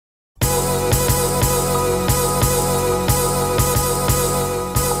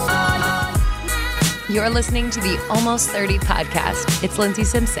You're listening to the Almost 30 podcast. It's Lindsay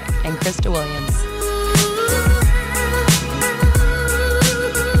Simpson and Krista Williams.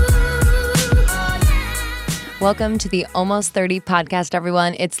 Welcome to the Almost 30 podcast,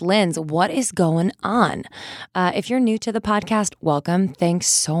 everyone. It's Linz. What is going on? If you're new to the podcast, welcome. Thanks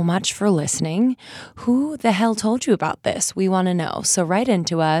so much for listening. Who the hell told you about this? We want to know. So write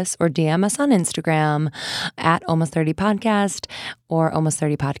into us or DM us on Instagram at Almost 30 podcast or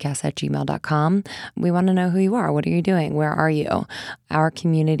almost30podcast@gmail.com. We want to know who you are. What are you doing? Where are you? Our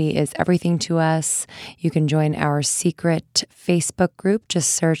community is everything to us. You can join our secret Facebook group. Just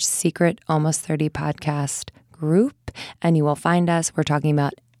search Secret Almost 30 Podcast group and you will find us. We're talking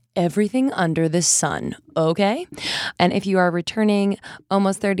about everything under the sun, okay? And if you are a returning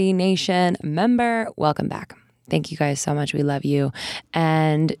Almost 30 Nation member, welcome back. Thank you guys so much. We love you.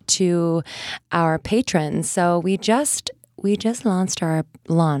 And to our patrons, so we just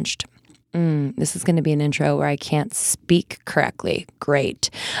launched. This is going to be an intro where I can't speak correctly. Great.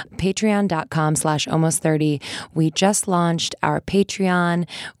 Patreon.com/almost30. We just launched our Patreon,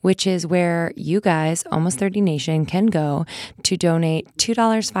 which is where you guys, Almost 30 Nation, can go to donate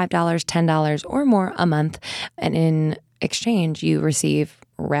 $2, $5, $10 or more a month. And in exchange, you receive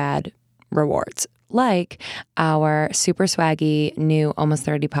rad rewards like our super swaggy new Almost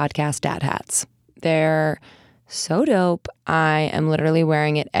 30 podcast dad hats. They're so dope. I am literally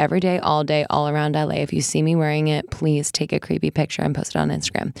wearing it every day, all around LA. If you see me wearing it, please take a creepy picture and post it on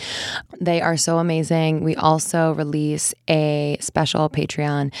Instagram. They are so amazing. We also release a special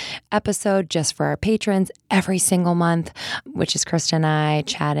Patreon episode just for our patrons every single month, which is Krista and I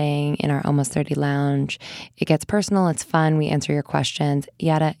chatting in our Almost 30 lounge. It gets personal. It's fun. We answer your questions,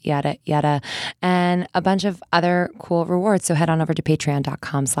 yada, yada, yada, and a bunch of other cool rewards. So head on over to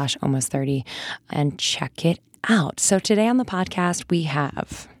patreon.com/almost30 and check it out. So today on the podcast, we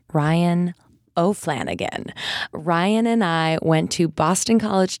have Ryan O'Flanagan. Ryan and I went to Boston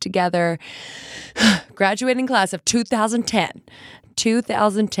College together, graduating class of 2010.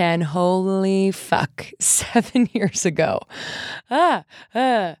 2010, holy fuck, 7 years ago.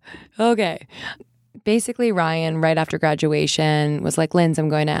 Okay. Basically, Ryan, right after graduation, was like, Linz, I'm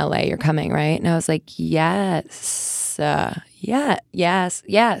going to LA. You're coming, right? And I was like, yes. Yes.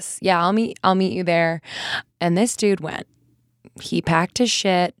 I'll meet you there. And this dude went. He packed his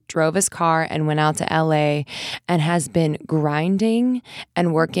shit, drove his car, and went out to LA and has been grinding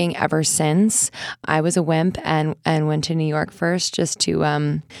and working ever since. I was a wimp and went to New York first just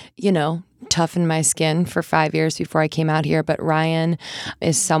to, toughen my skin for 5 years before I came out here. But Ryan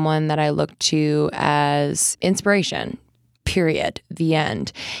is someone that I look to as inspiration. Period. The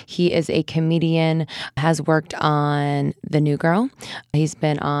end. He is a comedian, has worked on The New Girl. He's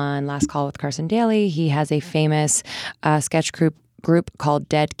been on Last Call with Carson Daly. He has a famous sketch group called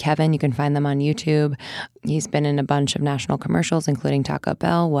Dead Kevin. You can find them on YouTube. He's been in a bunch of national commercials, including Taco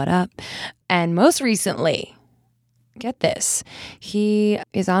Bell, What Up? And most recently, get this, he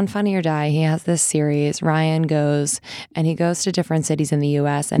is on Funny or Die. He has this series. Ryan goes to different cities in the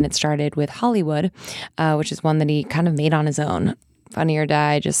U.S. and it started with Hollywood, which is one that he kind of made on his own. Funny or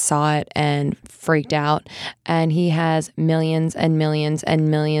Die, just saw it and freaked out. And he has millions and millions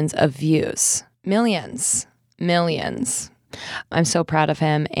and millions of views. Millions. I'm so proud of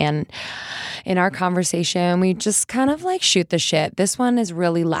him. And in our conversation, we just kind of like shoot the shit. This one is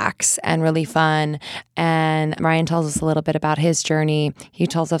really lax and really fun. And Ryan tells us a little bit about his journey. He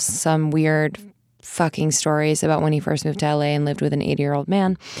tells us some weird fucking stories about when he first moved to LA and lived with an 80-year-old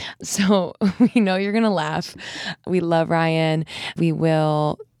man. So we know you're going to laugh. We love Ryan. We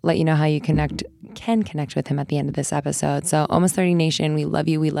will let you know how you can connect with him at the end of this episode. So Almost 30 Nation, we love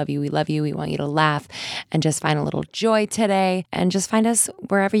you, we love you, we love you. We want you to laugh and just find a little joy today. And just find us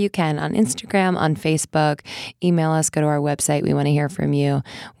wherever you can, on Instagram, on Facebook. Email us, go to our website. We want to hear from you.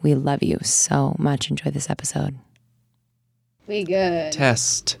 We love you so much. Enjoy this episode. We good.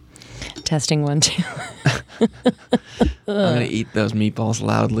 Testing 1, 2. I'm gonna eat those meatballs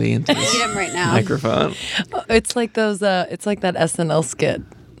loudly into this Eat them right now. microphone. It's like those. It's like that SNL skit,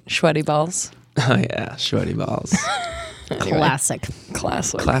 Sweaty Balls. Oh yeah, sweaty balls. Anyway. Classic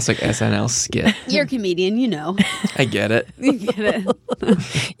SNL skit. You're a comedian, you know. I get it. You get it.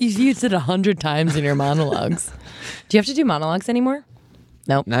 You've used it 100 times in your monologues. Do you have to do monologues anymore?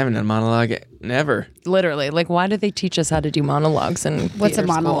 Nope. I haven't done monologue. Never. Literally. Like, why did they teach us how to do monologues? And What's a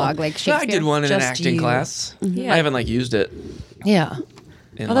monologue? Like Shakespeare? I did one in an Just acting you. class. Yeah. I haven't used it. Yeah.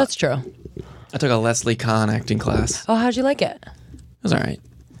 in Oh, that's true. I took a Leslie Kahn acting class. Oh, how'd you like it? It was all right.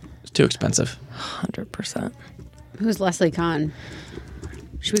 It's too expensive. 100%. Who's Leslie Kahn?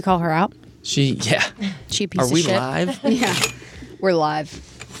 Should we call her out? Yeah. She a piece Are of we shit. live? Yeah. We're live.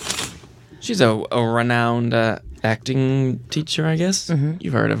 She's a renowned acting teacher, I guess.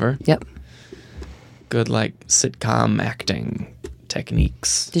 You've heard of her. Yep. Good, like, sitcom acting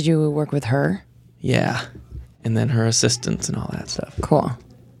techniques. Did you work with her? Yeah. And then her assistants and all that stuff. Cool.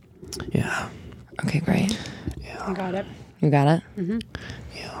 Yeah. Okay, great. I got it. You got it?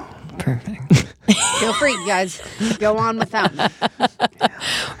 Yeah. Perfect. Feel free, guys. Go on with them.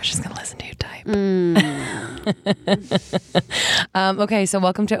 We're just going to listen to you type. Okay, so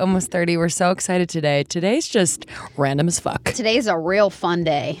welcome to Almost 30. We're so excited today. Today's just random as fuck. Today's a real fun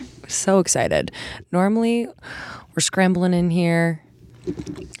day. So excited. Normally, we're scrambling in here,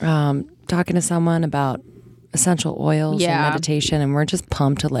 talking to someone about essential oils and meditation, and we're just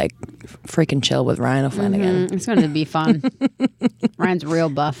pumped to like freaking chill with Ryan O'Flanagan. It's going to be fun. Ryan's real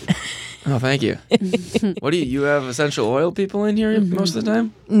buff. Oh, thank you. What do you have essential oil people in here most of the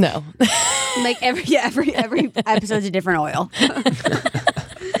time? No. Like every episode's a different oil.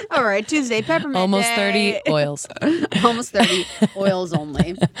 All right, Tuesday, peppermint Almost day. 30 oils. Almost 30 oils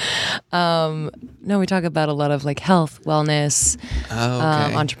only. No, we talk about a lot of like health, wellness, Oh,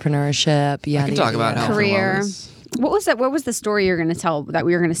 okay. entrepreneurship. I can talk about health and Career. wellness. What was that? What was the story you're going to tell that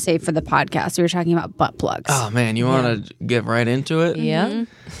we were going to save for the podcast? We were talking about butt plugs. Oh, man, you want to get right into it? Yeah.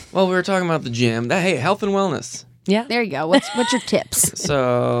 Well, we were talking about the gym. Hey, health and wellness. Yeah. There you go. What's your tips?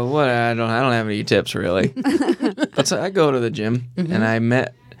 So what? I don't have any tips really. But so I go to the gym and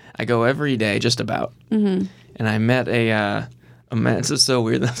I go every day just about. And I met a man. This is so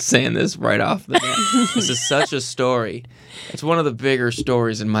weird that I'm saying this right off the bat. This is such a story. It's one of the bigger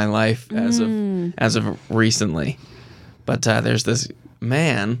stories in my life as of recently. But there's this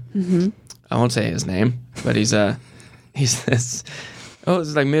man. I won't say his name, but he's this. Oh,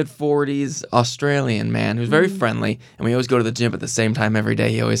 it's like mid-40s Australian man who's very friendly, and we always go to the gym at the same time every day.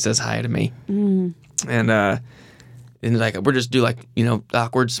 He always says hi to me, and like we're just do like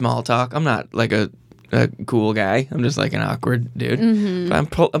awkward small talk. I'm not like a cool guy. I'm just like an awkward dude, but I'm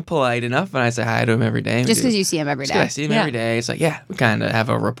polite enough, and I say hi to him every day. Just because you see him every Just 'cause I day. see him every day. It's like we kind of have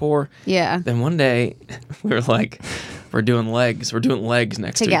a rapport. Yeah. Then one day we're doing legs. We're doing legs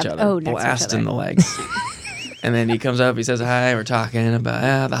next to each Together. other, Oh, next to each blasting other. the legs. And then he comes up, he says hi, we're talking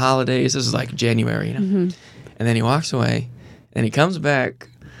about the holidays. This is like January, And then he walks away, and he comes back,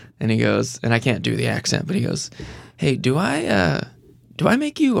 and he goes, and I can't do the accent, but he goes, "Hey, do I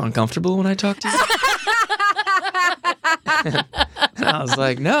make you uncomfortable when I talk to you?" And I was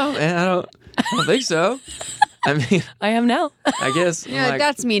like, "No, man, I don't think so." I mean, I am now. I guess. I'm Yeah, like,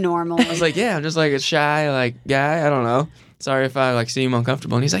 that's me normally. I was like, "Yeah, I'm just like a shy guy. I don't know. Sorry if I seem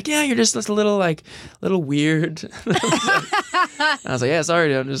uncomfortable." And he's like, "Yeah, you're just a little weird." I was like, "Yeah, sorry,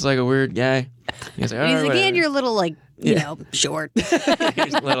 dude. I'm just like a weird guy." He's like, "All He's right, like, whatever." and you're a little short. He's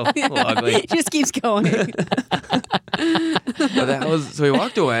a little ugly. It just keeps going. But that was so he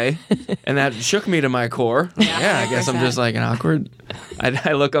walked away, and that shook me to my core. I guess I'm just like an awkward.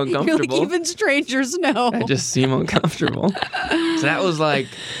 I look You're like, uncomfortable. even strangers know. I just seem uncomfortable. So that was like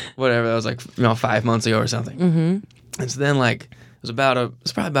whatever. That was like 5 months ago or something. And so then it's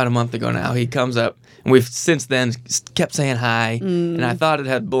probably about a month ago now. He comes up, and we've since then kept saying hi, and I thought it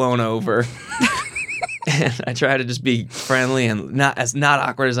had blown over. And I try to just be friendly and not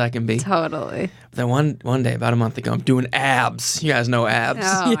awkward as I can be. Totally. Then one day, about a month ago, I'm doing abs. You guys know abs.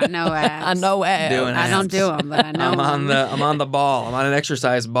 Oh, I know abs. I know abs. Doing I don't abs. do them, but I know. I'm on the ball. I'm on an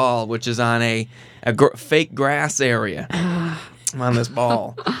exercise ball, which is on a fake grass area. I'm on this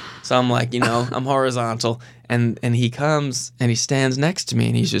ball, so I'm like, I'm horizontal, and he comes and he stands next to me,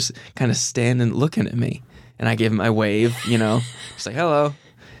 and he's just kind of standing, looking at me, and I give him my wave, just like hello,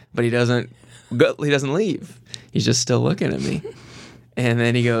 but he doesn't leave. He's just still looking at me, and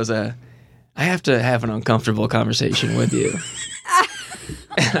then he goes, "I have to have an uncomfortable conversation with you."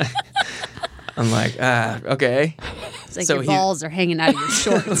 I'm like, okay. It's like So your he- balls are hanging out of your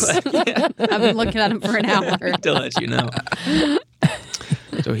shorts. I've been looking at them for an hour. To let you know.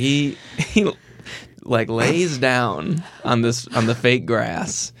 So he lays down on the fake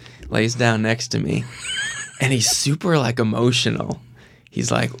grass, lays down next to me, and he's super emotional. He's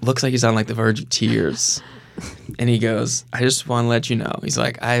looks like he's on the verge of tears, and he goes, "I just want to let you know." He's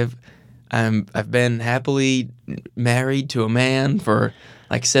like, I've been happily married to a man for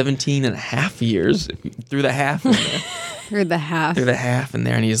 17 and a half years, through the half in there. Through the half. Through the half in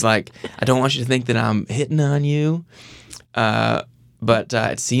there, and he's like, "I don't want you to think that I'm hitting on you, but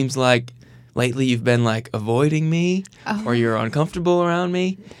it seems like lately you've been avoiding me, or you're uncomfortable around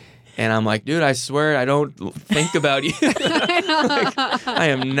me." And I'm like, "Dude, I swear I don't think about you. I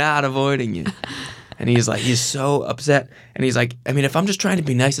am not avoiding you." And he's so upset. And he's like, "I mean, if I'm just trying to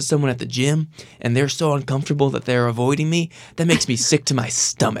be nice to someone at the gym and they're so uncomfortable that they're avoiding me, that makes me sick to my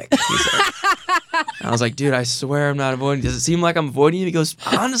stomach." He's like, I was like, dude, I swear I'm not avoiding. Does it seem like I'm avoiding you? He goes,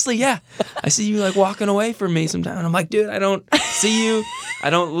 honestly, yeah. I see you like walking away from me sometimes. And I'm like, dude, I don't see you. I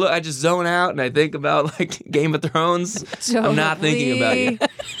don't look. I just zone out and I think about like Game of Thrones. I'm not thinking about you.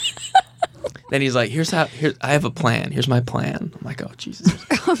 Then he's like, I have a plan. Here's my plan. I'm like, oh, Jesus.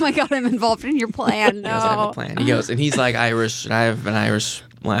 Oh my God, I'm involved in your plan. No. He goes, I have a plan. He goes, and he's like Irish, and I have an Irish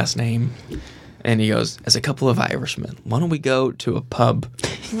last name. And he goes, as a couple of Irishmen, why don't we go to a pub?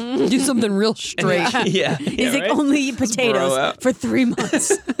 Do something real straight. Yeah. He's like, right? only eat bro potatoes out. for 3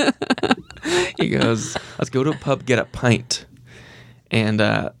 months. He goes, let's go to a pub, get a pint. And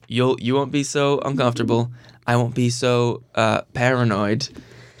you won't be so uncomfortable. I won't be so paranoid.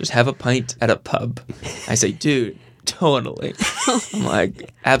 Just have a pint at a pub. I say, dude, totally. I'm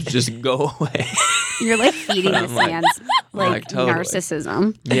like, abs, just go away. You're like feeding I'm this like- man's like totally.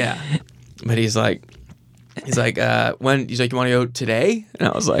 narcissism. Yeah. But he's like, when? He's like, you want to go today? And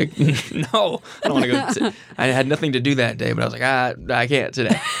I was like, no, I don't want to go. I had nothing to do that day, but I was like, I can't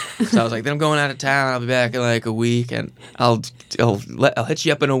today. So I was like, then I'm going out of town. I'll be back in like a week, and I'll hit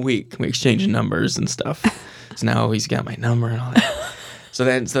you up in a week. We exchange numbers and stuff. So now he's got my number and all that. So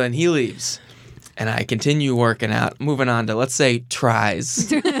then he leaves. And I continue working out, moving on to, let's say,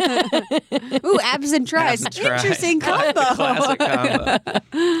 tries. Ooh, abs and tries. Abs and tries. Interesting combo. Classic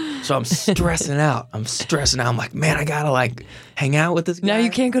combo. So I'm stressing out. I'm like, man, I gotta like hang out with this guy. Now you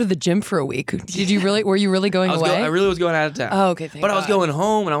can't go to the gym for a week. Did you really? Were you really going away? I really was going out of town. Oh, okay, thank But I was God. going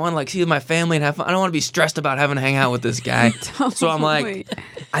home, and I want to like see my family and have fun. I don't want to be stressed about having to hang out with this guy. So I'm like,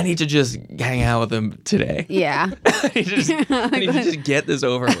 I need to just hang out with him today. Yeah. I need to just get this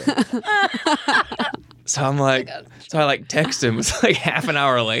over with. So I'm like, so I like text him. It's like half an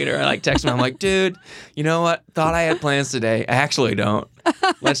hour later. I like text him. I'm like, dude, you know what? Thought I had plans today. I actually don't.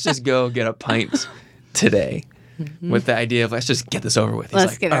 Let's just go get a pint today. With the idea of let's just get this over with. He's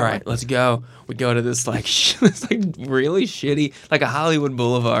Let's like, get it all over right, with." let's go. We go to this like this like really shitty, like a Hollywood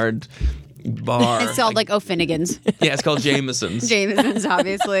Boulevard bar. It's called like O'Finnigan's. Yeah, it's called Jameson's. Jameson's,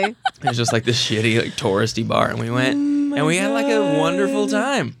 obviously. It was just like this shitty, like touristy bar, and we went and we had like a wonderful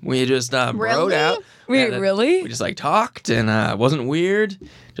time. We just rode Really? out. Wait, and, really? We just like talked, and it wasn't weird.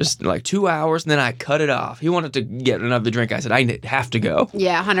 Just like 2 hours, and then I cut it off. He wanted to get another drink. I said, I have to go.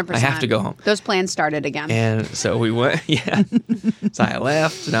 Yeah, 100%. I have to go home. Those plans started again. And so we went, yeah. So I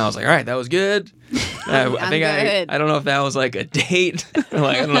left, and I was like, all right, that was good. I think good. I don't know if that was like a date.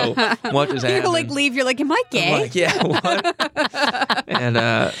 Like, I don't know what just happened. You like leave, you're like, am I gay? I'm like, yeah, what? And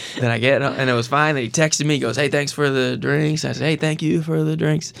then I get, and it was fine. Then he texted me, he goes, hey, thanks for the drinks. I said, hey, thank you for the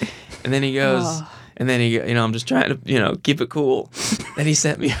drinks. And then he goes, and then he, I'm just trying to, keep it cool. Then he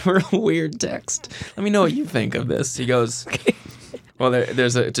sent me a real weird text. Let me know what you think of this. He goes, well,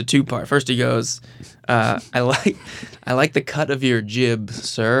 it's a two-part. First he goes, I like the cut of your jib,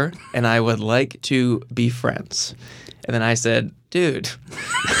 sir, and I would like to be friends. And then I said, dude.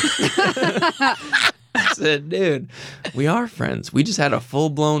 I said, dude, we are friends. We just had a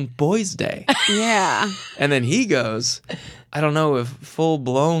full-blown boys' day. Yeah. And then he goes, I don't know if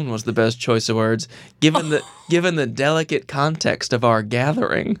full-blown was the best choice of words, given the delicate context of our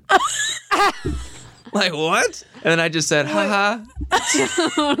gathering. Like, what? And then I just said, haha.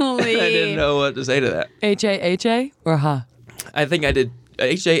 Totally. I didn't know what to say to that. H-A-H-A or ha? I think I did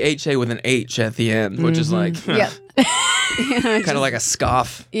H-A-H-A with an H at the end, which is like, Yeah. kind of like a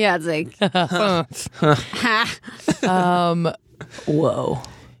scoff. Yeah, it's like, Whoa.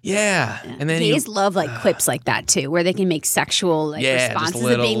 Yeah. And then gays love like clips like that too, where they can make sexual like just responses of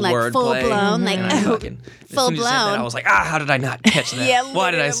little being like wordplay. full blown, like And I oh, fucking- as full soon as you said that, blown. I was like, how did I not catch that? Yeah, Why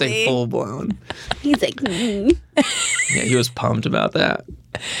did I say literally. full blown? He's like, Yeah, he was pumped about that.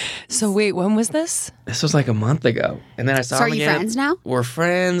 So wait, when was this? This was like a month ago, and then I saw So are him you again. friends now? We're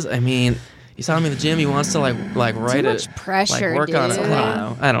friends. I mean, he saw me in the gym. He wants to like write much pressure, like work on it. dude.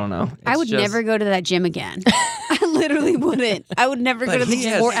 I don't know. I It's would just- never go to that gym again. I literally wouldn't. I would never go But to the he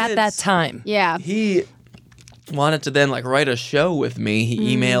gym. has- Or at that time? Yeah. He wanted to then like write a show with me.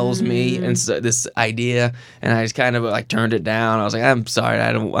 He emails me and this idea, and I just kind of like turned it down. I was like, I'm sorry,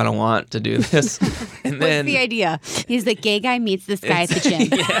 I don't want to do this. And then What's the idea? He's the gay guy meets this guy at the gym.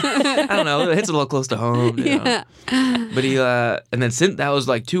 yeah, I don't know. It hits a little close to home. You know? But he and then since that was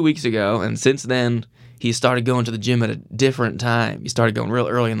like 2 weeks ago, and since then he started going to the gym at a different time. He started going real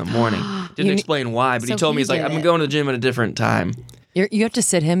early in the morning. Didn't explain why, but he So told me he he's like, did I've been it. going to the gym at a different time. You have to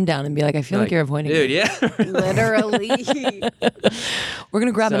sit him down and be like, I feel like you're avoiding dude, me. yeah. Literally. We're going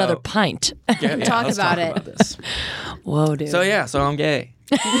to grab So- another pint. Yeah, Talk let's about talk it. about this. Whoa, dude. So yeah, so I'm gay.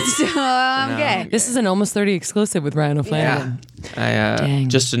 So I'm gay. This is an Almost 30 exclusive with Ryan O'Flanagan. I Dang.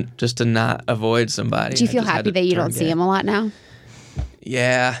 just to not avoid somebody. Do you I feel just had happy to that you turn don't see gay. him a lot now?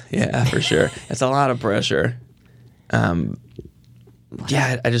 Yeah, for sure. It's a lot of pressure.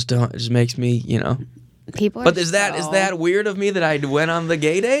 Yeah, I just don't. It just makes me, People. But is that weird of me that I went on the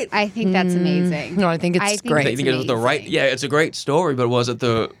gay date? I think that's amazing. No, I think it's great. I think it was the right. Yeah, it's a great story, but was it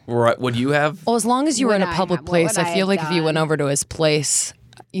the right? Would you have? Well, as long as you were in a What public would place, I I feel have like if you went done? over to his place,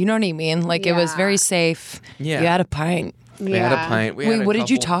 you know what I mean? Like it was Yeah. very safe. Yeah. You had a pint. We had a pint. We Wait, had a what did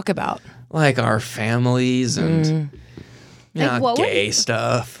you couple- talk about? Like our families and Like, what would gay he-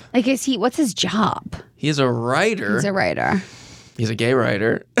 stuff. Like, what's his job? He's a writer. He's a writer, He's a gay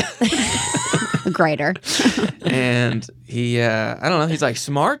writer. a grader. And he, I don't know, he's like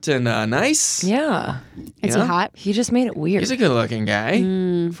smart and nice. Yeah. Is Yeah. he hot? He just made it weird. He's a good looking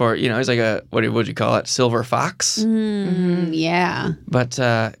guy. For, he's like a, what would you call it? Silver fox. Yeah. But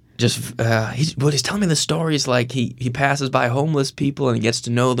he's telling me the stories like he passes by homeless people and he gets to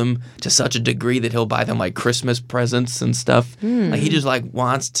know them to such a degree that he'll buy them like Christmas presents and stuff. Like he just like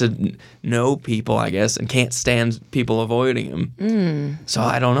wants to know people, I guess, and can't stand people avoiding him. So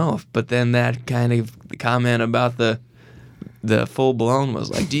I don't know. But then that kind of comment about the full blown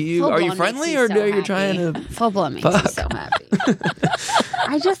was like, are you Full-blown friendly makes or me so are you happy. trying to? Full blown makes me so happy.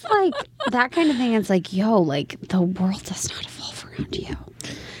 I just like that kind of thing. It's like, yo, like the world does not evolve around you.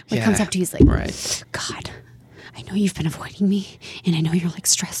 Like Yeah, comes up to you, he's like, right. God, I know you've been avoiding me, and I know you're like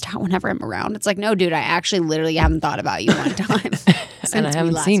stressed out whenever I'm around. It's like, no, dude, I actually literally haven't thought about you one time since And I we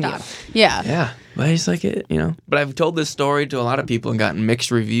haven't last seen you. talked. Yeah. Yeah, but he's like it, But I've told this story to a lot of people and gotten mixed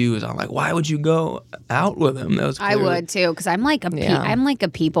reviews. I'm like, why would you go out with him? That was I clearly- would too, because I'm like Yeah. I'm like a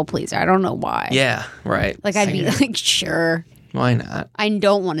people pleaser. I don't know why. Yeah, right. Like I'd be like, sure, Why not? I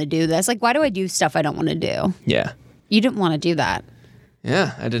don't want to do this. Like, why do I do stuff I don't want to do? Yeah. You didn't want to do that.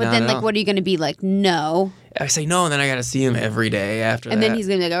 Yeah, I did But not then, at like, all. what are you going to be like? No. I say no, and then I got to see him every day after And that. then he's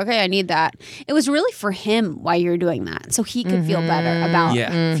going to be like, okay, I need that. It was really for him why you're doing that. So he could feel better about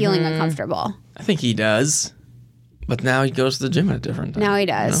Yeah. feeling uncomfortable. I think he does, but now he goes to the gym at a different time. Now he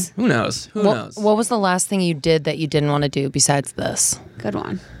does. Who knows? Who knows? What was the last thing you did that you didn't want to do besides this? Good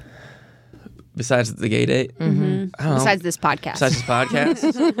one. Besides the gay date? Mm-hmm. I don't know. Besides this podcast. Besides this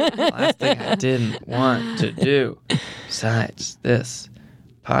podcast? Last thing I didn't want to do besides this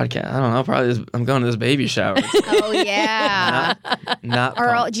podcast. I don't know. Probably I'm going to this baby shower. oh, yeah. Not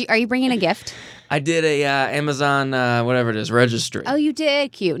Are pumped. you bringing a gift? I did a Amazon, whatever it is, registry. Oh, you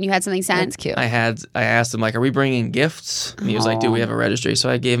did? Cute. And you had something sent? That's cute. I asked him, like, are we bringing gifts? And he was like, dude, we have a registry. So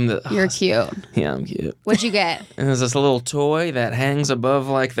I gave him the... You're cute. Yeah, I'm cute. What'd you get? And there's this little toy that hangs above,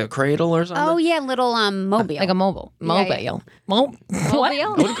 like, the cradle or something. Oh, yeah, little mobile. Like a mobile. Yeah, yeah. What?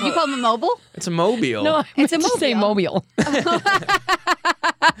 mobile? You call them a mobile? It's a mobile. No, It's a just say mobile.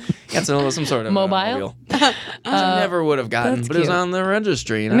 Yeah, it's some sort of Mobile? I never would have gotten, that's but it was cute. on the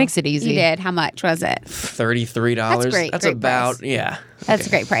registry. It makes it easy. You did. How much was it? $33. That's great, That's great about, price. yeah. That's a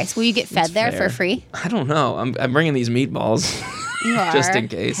great price. Will you get fed there fair. for free? I don't know. I'm bringing these meatballs. You are. Just in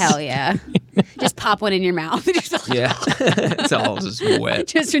case. Hell yeah. Just pop one in your mouth. Yeah. It's all just wet.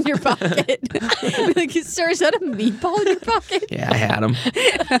 Just in your pocket. Be like, sir, is that a meatball in your pocket? Yeah, I had them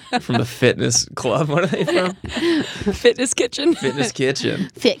from the fitness club. What are they from? Fitness kitchen. Fitness Kitchen.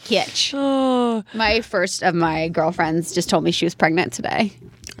 Fit kitch. Oh, My first of my girlfriends just told me she was pregnant today.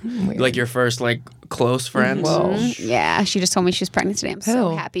 Like your first, like, close friends? Whoa. Yeah, she just told me she was pregnant today. I'm so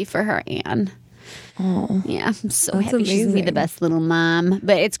Who? happy for her, Anne. oh. Yeah, I'm so That's happy. She's gonna be the amazing. best little mom.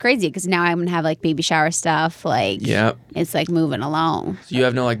 But it's crazy because now I'm gonna have like baby shower stuff. Like, Yep. it's like moving along. So you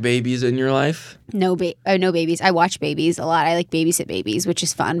have no, like, babies in your life? No babies. I watch babies a lot. I like babysit babies, which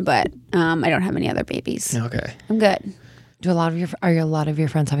is fun. But I don't have any other babies. Okay. I'm good. Are a lot of your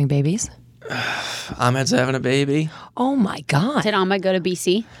friends having babies? Ahmed's having a baby. Oh my god. Did Alma go to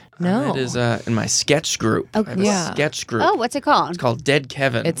BC? No. Ahmed is in my sketch group. I have a yeah. sketch group. Oh, what's it called? It's called Dead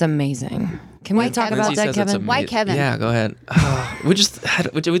Kevin. It's amazing. Can we talk Kevin? about Lindsay that, says it's Kevin? Why amazing. Kevin? Yeah, go ahead.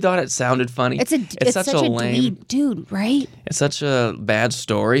 We thought it sounded funny. It's such a lame. dweeb dude, right? It's such a bad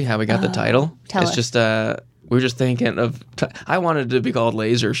story how we got the title. tell it's us. just we were just thinking of. I wanted it to be called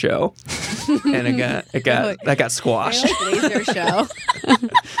Laser Show, and that got squashed. Laser show.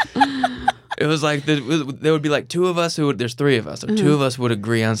 It was like there would be like two of us there's three of us. So two of us would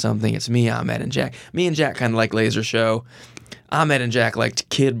agree on something. It's me, Ahmed, and Jack. Me and Jack kind of like Laser Show. Ahmed and Jack liked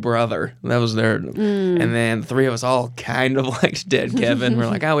Kid Brother. That was their. And then the three of us all kind of liked Dead Kevin. We're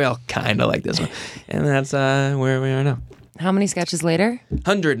like, we all kind of like this one. And that's where we are now. How many sketches later?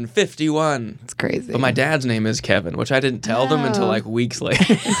 151. It's crazy. But my dad's name is Kevin, which I didn't tell them until like weeks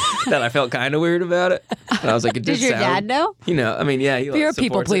later. That I felt kind of weird about it. And I was like, it did Did your sound, dad know? You know, I mean, yeah. He You're a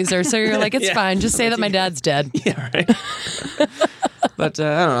people supports it. pleaser, so you're like, it's Yeah. fine. Just say that my dad's dead. Yeah, right. But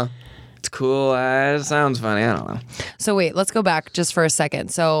I don't know. It's cool. It sounds funny. I don't know. So wait, let's go back just for a second.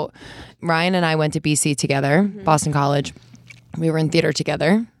 So Ryan and I went to BC together, Boston College. We were in theater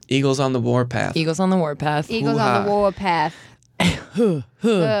together. Eagles on the Warpath. Eagles on the Warpath. Eagles Hoo-ha. on the Warpath.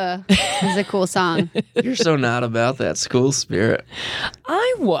 This is a cool song. You're so not about that school spirit.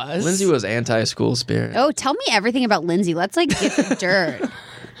 I was. Lindsay was anti-school spirit. Oh, tell me everything about Lindsay. Let's like get the dirt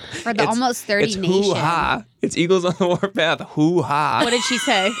for the almost 30 It's nation. hoo-ha. It's Eagles on the Warpath. Hoo-ha. What did she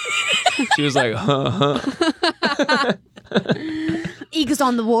say? She was like, huh. Eagles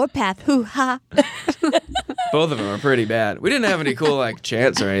on the warpath. Hoo ha. Both of them are pretty bad. We didn't have any cool like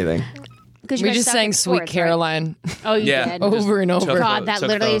chants or anything. We just sang Sweet Caroline Oh, you Yeah. did. over and over. took God, that took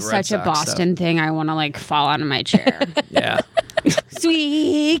literally the is Red such a Sox Boston thing. I want to like fall out of my chair. Yeah.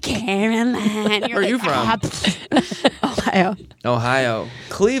 Sweet Caroline. You're Where are you like, from? Ohio. Ohio.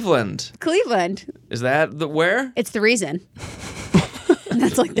 Cleveland. Cleveland. Is that the where? It's the reason.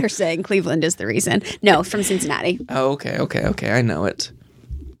 That's like they're saying Cleveland is the reason. No, from Cincinnati. Oh, okay. I know it.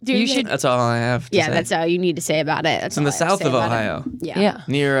 Dude, You should- That's all I have to Yeah, say. that's all you need to say about it. That's It's in the south of Ohio. Yeah. Yeah.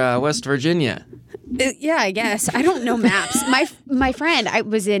 Near West Virginia. Yeah, I guess. I don't know maps. My friend, I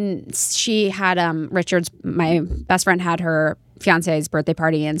was in. She had Richard's. My best friend had her fiance's birthday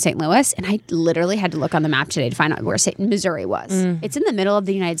party in St. Louis, and I literally had to look on the map today to find out where Missouri was. It's in the middle of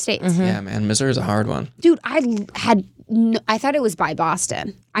the United States, Yeah, man. Missouri's a hard one. dude. I thought it was by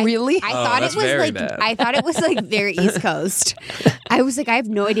Boston. Really? I thought that's it was very like bad. I thought it was like very East Coast. I was like, I have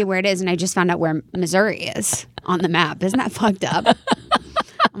no idea where it is, and I just found out where Missouri is on the map. Isn't that fucked up?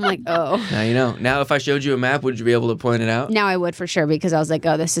 I'm like, oh. Now you know. Now, if I showed you a map, would you be able to point it out? Now I would for sure because I was like,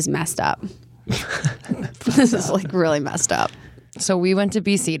 oh, this is messed up. This is like really messed up. So we went to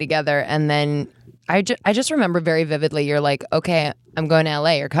BC together, and then I just remember very vividly. You're like, okay, I'm going to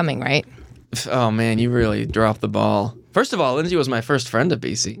LA. You're coming, right? Oh man, you really dropped the ball. First of all, Lindsay was my first friend at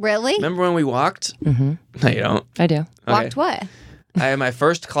BC. Really? Remember when we walked? Mm-hmm. No, you don't. I do. Walked what? I had my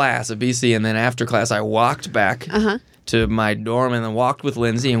first class at BC, and then after class, I walked back to my dorm and then walked with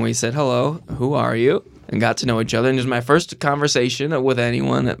Lindsay, and we said, hello, who are you? And got to know each other. And it was my first conversation with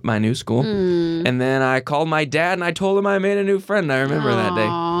anyone at my new school. And then I called my dad, and I told him I made a new friend. I remember that day.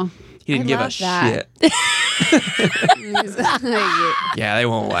 Aw. He didn't I give a love that. shit. Yeah, they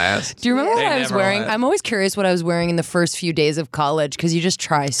won't last. Do you remember what They I was never wearing? last. I'm always curious what I was wearing in the first few days of college because you just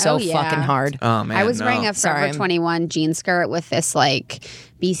try so Oh, yeah. fucking hard. Oh man, I was no. wearing a Sorry. Forever 21 jean skirt with this like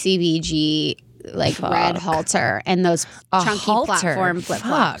BCBG like red halter and those A chunky halter? platform flip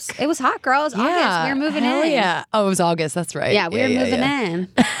flops. Fuck. It was hot, girl. It was August. We were moving hell in. Yeah. Oh, it was August. That's right. Yeah, we were moving in.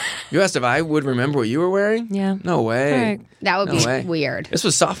 You asked if I would remember what you were wearing? Yeah. No way. All right. That would No be way. weird. This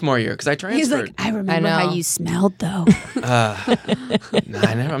was sophomore year because I transferred. He's like, I remember I how know. you smelled though. Nah,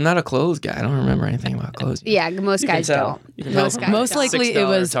 I'm not a clothes guy. I don't remember anything about clothes. Yeah, most You can guys tell. don't. You can tell Most from guys Most don't. likely it $6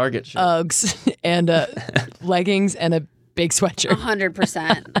 was Target shirt. Uggs and leggings and a big sweatshirt.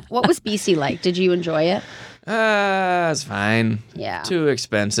 100%. What was BC like? Did you enjoy it? It's fine. Yeah. Too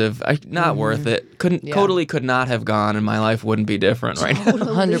expensive. Not worth it. Yeah. Totally could not have gone, and my life wouldn't be different right now.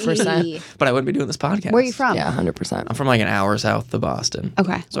 100%. But I wouldn't be doing this podcast. Where are you from? Yeah, 100%. I'm from like an hour south of Boston.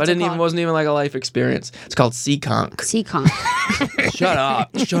 Okay. So wasn't even like a life experience. It's called Seekonk. Seekonk. Shut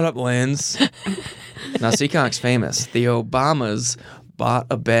up. Shut up, Linz. Now, Seaconk's famous. The Obamas bought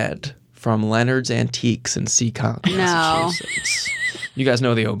a bed from Leonard's Antiques in Seaconk, No. Massachusetts. You guys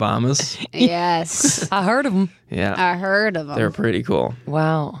know the Obamas? Yes. I heard of them. Yeah. I heard of them. They're pretty cool.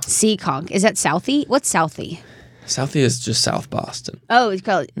 Wow. Seekonk. Is that Southie? What's Southie? Southie is just South Boston. Oh, it's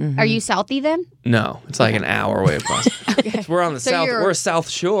called. Are you Southie then? No, it's like an hour away from Boston. We're on the So south. you're- We're South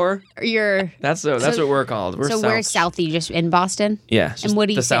Shore. Or you're. That's what we're called. We're So south. where's Southie? Just in Boston? Yeah. it's And just what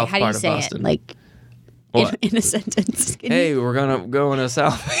do you the say? south How do you part of say Boston. it? Like What? in a sentence. Can Hey, you- we're gonna go into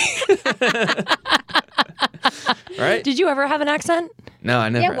Southie. Right? Did you ever have an accent? No, I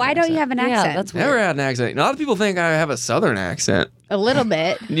never. Yeah. had Why an don't you accent. have an Yeah, accent? that's weird. Never had an accent. A lot of people think I have a Southern accent. A little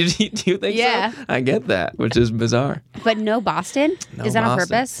bit, Do you think Yeah. so? I get that, which is bizarre. but no Boston. No Is that on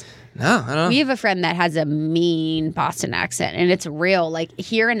Boston. purpose? No, I don't We know. have a friend that has a mean Boston accent, and it's real. Like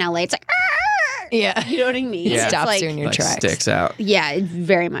here in LA, it's like. "Arr!" Yeah. You know what I mean? Yeah. It's Stops like, you in your Like tracks. sticks out. yeah, it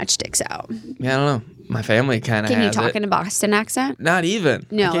very much sticks out. Yeah, I don't know. My family kind of Can you has talk it. in a Boston accent? Not even.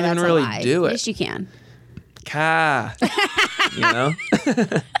 No, I can't that's even really a lie. do it. Yes, you can. Ka. You know?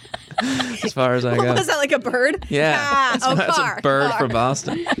 As far as I go. Was that like a bird? Yeah. Car. That's, Oh, that's car. a bird Car. from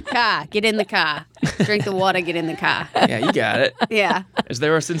Boston. Car. Get in the car. Drink the water. Get in the car. Yeah, you got it. Yeah. Is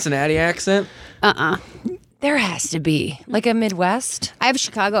there a Cincinnati accent? There has to be. Like a Midwest? I have a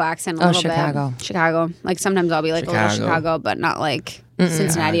Chicago accent a Oh, little Chicago. bit. Chicago. Like sometimes I'll be like a little Chicago. Chicago, but not like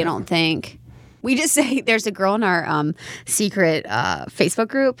Cincinnati, I don't think. We just say there's a girl in our secret Facebook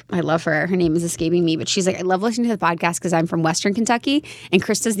group. I love her. Her name is escaping me, but she's like, I love listening to the podcast because I'm from Western Kentucky, and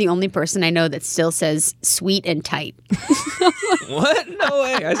Krista's the only person I know that still says sweet and tight. What? No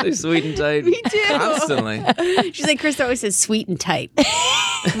way. I say sweet and tight. Me too. Constantly. She's like, Krista always says sweet and tight.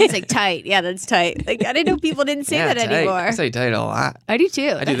 It's like tight. Yeah, that's tight. Like I didn't know people didn't say that tight. anymore. I say tight a lot. I do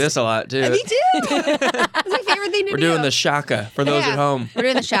too. I do this a lot too. Me too. That's my favorite thing to We're do. doing the shaka for those at home. We're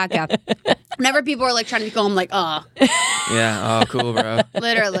doing the shaka. Whenever people are like trying to go, I'm like, oh, Yeah. Oh, cool, bro.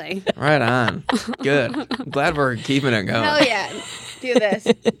 literally. Right on. Good. I'm glad we're keeping it going. Hell yeah. Do this.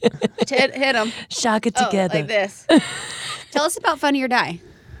 Hit them. Shock it together. Like this. Tell us about Funny or Die.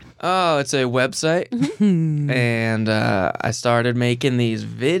 Oh, it's a website, and I started making these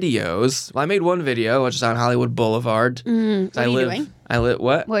videos. Well, I made one video, which is on Hollywood Boulevard. What are you doing? I live.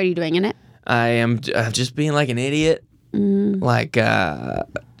 What? What are you doing in it? I am just being like an idiot, like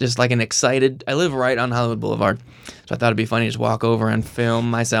just like an excited. I live right on Hollywood Boulevard, so I thought it'd be funny to just walk over and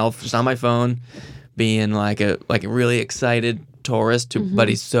film myself just on my phone, being like a really excited tourist, but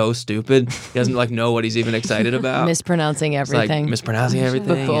he's so stupid. He doesn't like know what he's even excited about. Mispronouncing It's like everything. mispronouncing everything.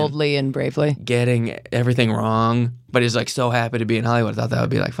 But and boldly and bravely. getting everything wrong, but he's like so happy to be in Hollywood. I thought that would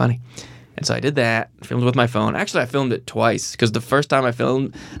be like funny. And so I did that, filmed with my phone. Actually, I filmed it twice because the first time I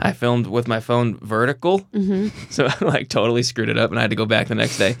filmed with my phone vertical. So I like totally screwed it up and I had to go back the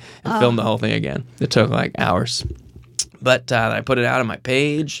next day and film the whole thing again. It took like hours. But I put it out on my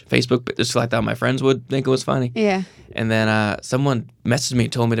page, Facebook, just like I thought my friends would think it was funny. Yeah. And then someone messaged me,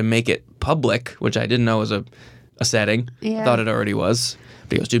 told me to make it public, which I didn't know was a setting. Yeah. I thought it already was.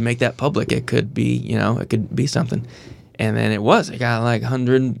 But he goes, dude, make that public. It could be, it could be something. And then it was. It got like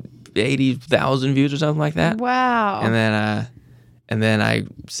 180,000 views or something like that. Wow. And then I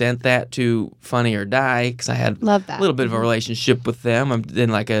sent that to Funny or Die because I had Love that. a little bit of a relationship with them. I'm in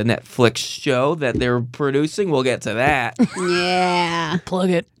like a Netflix show that they're producing. We'll get to that. Yeah. Plug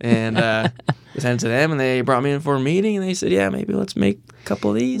it. And I sent it to them, and they brought me in for a meeting, and they said, yeah, maybe let's make a couple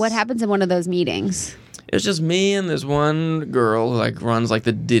of these. What happens in one of those meetings? It's just me and this one girl who like runs like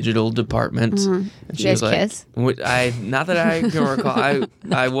the digital department. And she You guys was like, kiss? not that I can recall.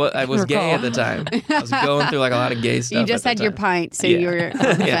 I was gay at the time. I was going through like a lot of gay stuff. You just at had the your time. pint, so Yeah. you were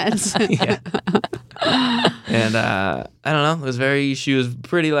on the Yeah. fence. Yeah. And I don't know. She was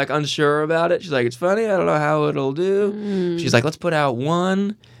pretty like unsure about it. She's like, it's funny. I don't know how it'll do. She's like, let's put out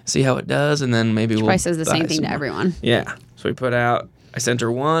one, see how it does, and then maybe we'll Probably says the buy same thing some to more. everyone. Yeah. So we put out. I sent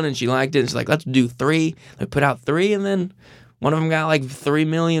her one, and she liked it. And she's like, let's do 3. We put out 3, and then one of them got like 3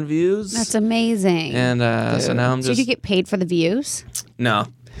 million views. That's amazing. And so now I'm So just you get paid for the views? no.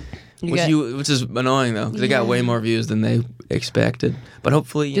 Which is annoying though, because they got way more views than they expected. But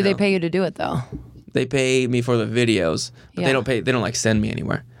hopefully, Do they pay you to do it though? They pay me for the videos, but Yeah. they don't pay. They don't like send me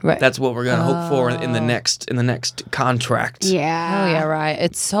anywhere. Right. That's what we're gonna hope for in the next contract. Yeah. Oh yeah, right.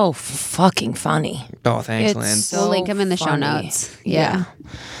 It's so fucking funny. Oh, thanks, It's Lynn. so We'll link 'em in the show funny. notes. Yeah. Yeah,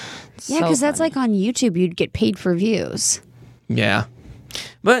 So because that's funny. like on YouTube, you'd get paid for views. Yeah,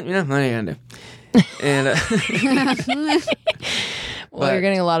 but what are you gonna do? And Well, you're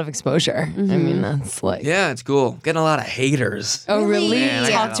getting a lot of exposure. I mean, that's like. yeah, it's cool. Getting a lot of haters. Oh really? Man, I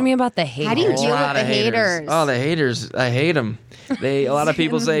Talk got to me about the hate. How do you A deal with lot the of haters? Oh, the haters! I hate them. A lot of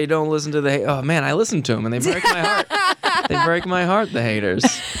people say don't listen to the. Oh man, I listen to them and they break my heart. They break my heart. The haters.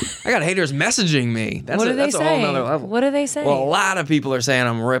 I got haters messaging me. That's What do they that's a say? whole nother level. What do they say? Well, a lot of people are saying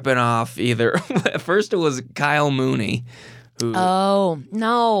I'm ripping off either. At first, it was Kyle Mooney, who Oh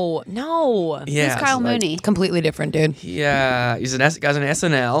no. yeah, Who's Kyle it's like- Mooney? Completely different, dude. He's guy's an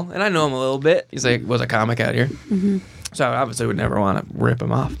SNL, and I know him a little bit. He's like was a comic out here. So I obviously would never want to rip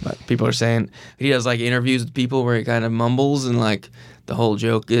him off, but people are saying he does like interviews with people where he kind of mumbles and like the whole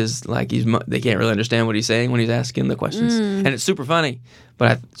joke is like they can't really understand what he's saying when he's asking the questions, and it's super funny,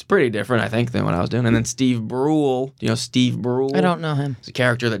 but it's pretty different I think than what I was doing. And then Steve Brule, you know Steve Brule? I don't know him. It's a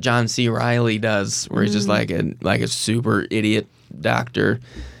character that John C. Reilly does, where he's just like a super idiot doctor,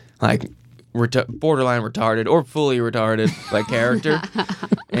 like borderline retarded or fully retarded like character.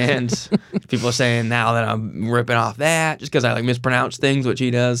 And people are saying now that I'm ripping off that just because I like mispronounce things, which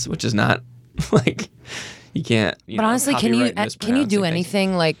he does, which is not like you can't. But honestly, can you copyright can you do mispronouncing things.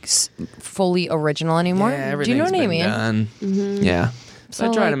 anything like fully original anymore? Yeah, do you know what I mean? Done. Yeah. So I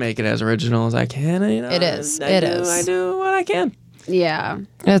So, try to like- make it as original as I can. And, It is. I It do, is. I do what I can. Yeah.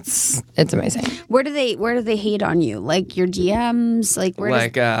 It's amazing. Where do they hate on you? Like your DMs? Like where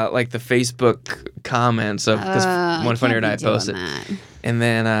Like the Facebook comments of because one Funny or Die posted. And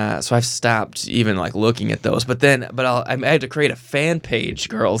then, so I've stopped even like looking at those. But I had to create a fan page,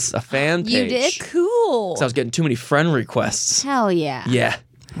 girls. A fan page. You did? Cool. So I was getting too many friend requests. Hell yeah. Yeah.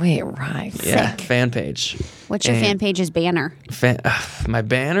 Wait, right. Yeah, fan page. What's your And- fan page's banner? My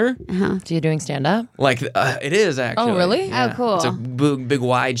banner? So you're doing stand up? Like, it is actually. really? Oh, cool. It's a big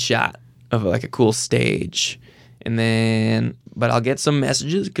wide shot of like a cool stage. And then, but I'll get some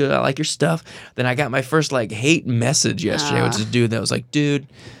messages because I like your stuff. Then I got my first like hate message yesterday, which is a dude that was like, dude,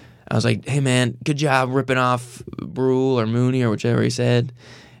 I was like, hey man, good job ripping off Brule or Mooney or whichever he said.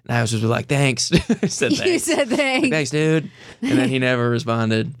 And I was just like, thanks. I said thanks. You said thanks. Like, thanks, dude. And then he never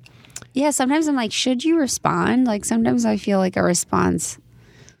responded. Yeah, sometimes I'm like, should you respond? Like sometimes I feel like a response.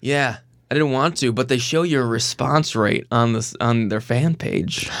 Yeah, I didn't want to, but they show your response rate on their fan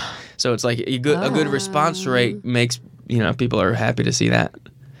page. So it's like a good response rate makes, people are happy to see that.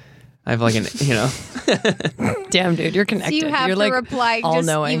 I have like Damn, dude, you're connected. So you have you're to like reply all just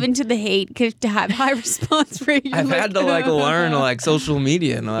knowing. even to the hate to have high response rate. You're I've had to like learn like social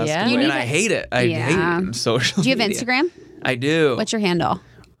media in the last Yeah? couple- You and need I to- hate it. I Yeah. hate social Do you have media. Instagram? I do. What's your handle?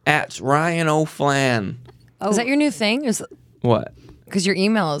 At Ryan O'Flan. Is that your new thing? What? Because your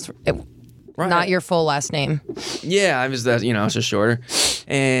email is Right. not your full last name. Yeah, I was that, it's just shorter.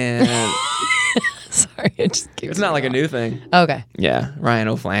 And Sorry, I just it's not like a new thing. Okay. Yeah, Ryan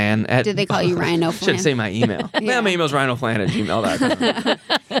O'Flan. Did they call you Ryan O'Flan? Should say my email. Yeah, my email's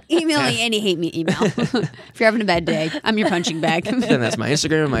ryanoflan@gmail.com. Email me any hate me email. If you're having a bad day, I'm your punching bag. Then that's my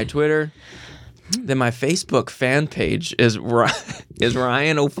Instagram and my Twitter. Then my Facebook fan page is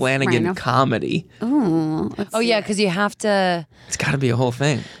Ryan O'Flanagan Ryan O- Comedy. Oh, Yeah, because you have to. It's got to be a whole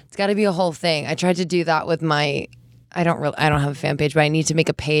thing. It's got to be a whole thing. I tried to do that with my. I don't have a fan page, but I need to make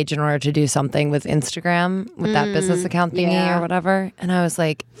a page in order to do something with Instagram with that business account thingy yeah. or whatever. And I was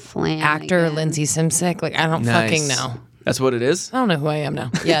like, Flanagan. actor Lindsay Simsick. Like I don't Nice. fucking know. That's what it is? I don't know who I am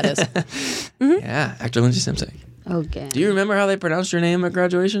now. Yeah, it is. Yeah, actor Lindsay Simsick. Okay. Do you remember how they pronounced your name at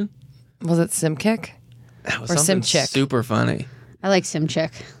graduation? Was it Simkick? That was Or something Simchick. super funny. I like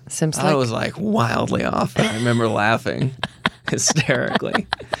Simchick. I Simslick? thought it was like wildly off. I remember laughing hysterically.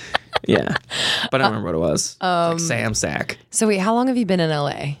 Yeah, but I don't remember what it was. Like Sam Sack. So wait, how long have you been in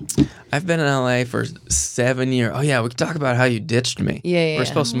LA? I've been in LA for 7 years. Oh yeah, we could talk about how you ditched me. Yeah. We're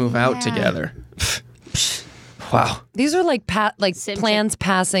supposed to move out Yeah. together. Wow. These are like Simchick. plans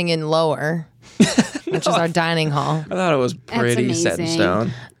passing in Lower, which is our dining hall. I thought it was pretty set in amazing.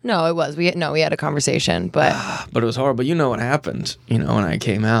 stone, No, it was. We had a conversation, but but it was horrible. You know what happened? When I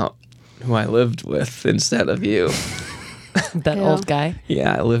came out, who I lived with instead of you. that Who? old guy.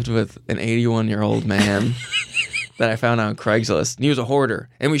 Yeah, I lived with an 81-year-old man that I found on Craigslist. And he was a hoarder,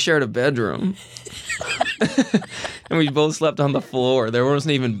 and we shared a bedroom. And we both slept on the floor. There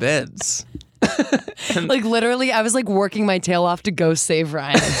wasn't even beds. Like literally, I was like working my tail off to go save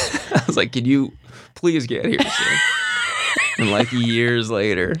Ryan. I was like, "Can you please get here soon?" And like years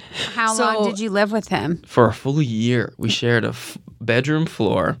later, How So- long did you live with him? for a full year, we shared a bedroom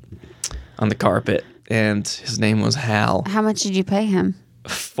floor on the carpet, and his name was Hal. How much did you pay him?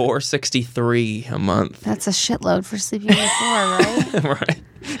 $463 a month. That's a shitload for sleeping on the floor, right? Right?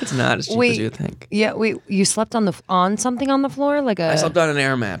 It's not as cheap Wait. as you think. Yeah, wait, you slept on something on the floor, like a. I slept on an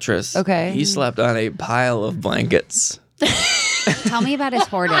air mattress. Okay. He slept on a pile of blankets. Tell me about his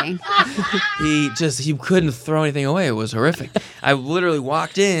hoarding. He couldn't throw anything away. It was horrific. I literally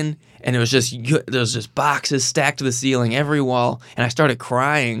walked in and there was just boxes stacked to the ceiling, every wall, and I started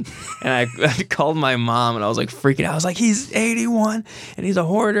crying. And I called my mom and I was like freaking out. I was like, he's 81 and he's a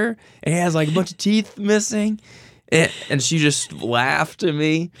hoarder and he has like a bunch of teeth missing. And she just laughed at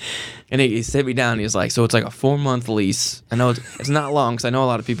me, and he set me down. He was like, "So it's like a 4-month lease. I know it's not long, because I know a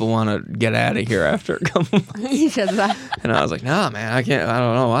lot of people want to get out of here after a couple months." He said that. And I was like, "Nah, man, I can't. I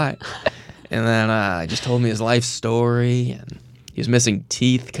don't know why." And then I just told me his life story, and he was missing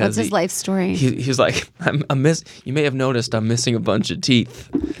teeth because What's his life story? He was like, You may have noticed I'm missing a bunch of teeth,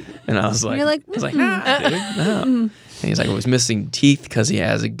 and I was like, You're like, I was like, nah, dude, no. And he's like, I was missing teeth because he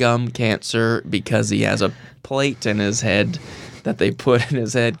has a gum cancer, because he has a plate in his head that they put in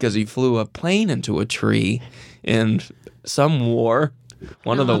his head because he flew a plane into a tree in some war,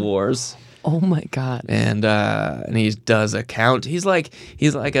 one of the wars. Oh my god. And he does account. He's like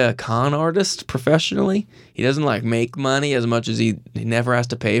a con artist professionally. He doesn't like make money as much as he never has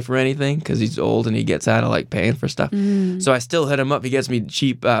to pay for anything because he's old and he gets out of like paying for stuff. So I still hit him up. He gets me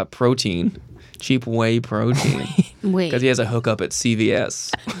cheap cheap whey protein Wait, because he has a hookup at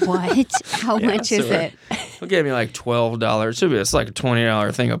CVS. what? How much is so it? He'll give me like $12. It's like a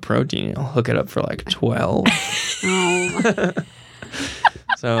 $20 thing of protein. He'll hook it up for like $12. Oh,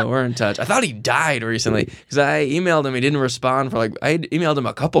 So we're in touch. I thought he died recently because I emailed him. He didn't respond for I emailed him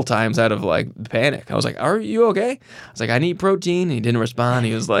a couple times out of panic. I was like, "Are you okay?" I was like, "I need protein." And he didn't respond.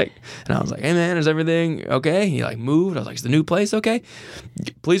 He was like, and I was like, "Hey man, is everything okay?" He moved. I was like, "Is the new place okay?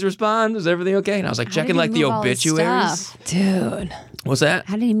 Please respond. Is everything okay?" And I was like, checking did he the move all his obituaries. stuff? Dude, What's that?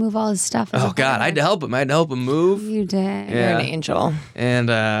 How did he move all his stuff? Oh God, I had to help him. I had to help him move. You did. you're Yeah. an angel. And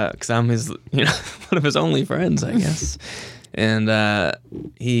because I'm his, one of his only friends, I guess. And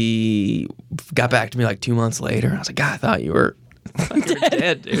he got back to me 2 months later. I was like, God, I thought you were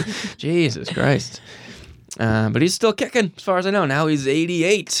dead, dude. Jesus Christ. But he's still kicking, as far as I know. Now he's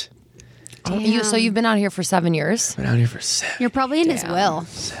 88. So you've been out here for 7 years. Been out here for 7. You're probably in his will.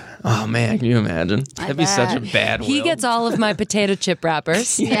 Oh man, can you imagine? That'd be such a bad. He will. gets all of my potato chip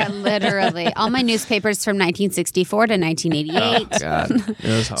wrappers. Yeah, literally. All my newspapers from 1964 to 1988. Oh God. It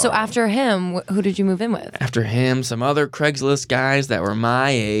was So horrible. after him, who did you move in with? After him, some other Craigslist guys that were my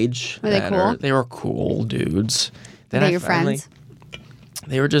age. Were they that cool? They were cool dudes. Were Then they I your finally- friends?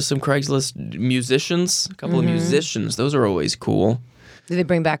 They were just some Craigslist musicians. A couple of musicians. Those are always cool. Did they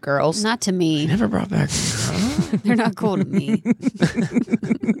bring back girls? Not to me. Never brought back. They're not cool to me.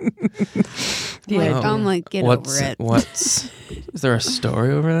 I'm like, get over it. Is there a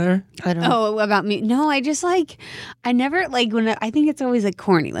story over there? I don't know. Oh, about me? No, I just I never I think it's always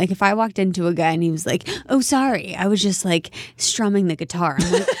corny. If I walked into a guy and he was like, "Oh, sorry," I was just strumming the guitar.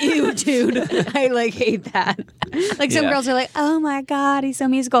 I'm like, ew, dude, I hate that. Some Yeah. girls are like, "Oh my god, he's so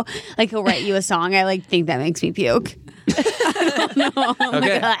musical." He'll write you a song. I think that makes me puke.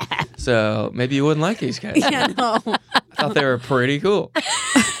 Okay. So maybe you wouldn't like these guys. Yeah, no. I thought they were pretty cool.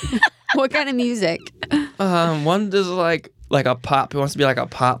 What kind of music? One does like a pop. He wants to be like a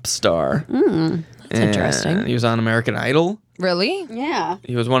pop star. That's interesting. He was on American Idol. Really? Yeah.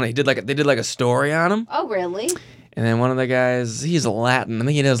 He was one. They did a story on him. Oh, really? And then one of the guys, he's Latin. I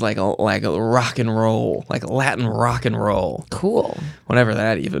think he does like a rock and roll, like Latin rock and roll, Cool. whatever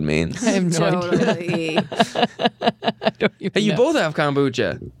that even means. I have no idea. Totally. Hey, you both have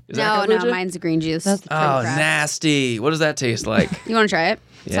kombucha. Is that No, kombucha? mine's green juice. That's- Oh, crap. nasty! What does that taste like? You want to try it?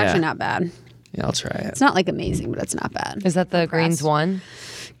 It's Yeah. actually not bad. Yeah, I'll try it. It's not amazing, but it's not bad. Is that the greens Impressed. one?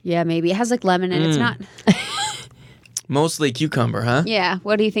 Yeah, maybe. It has lemon and it's not. Mostly cucumber, huh? Yeah.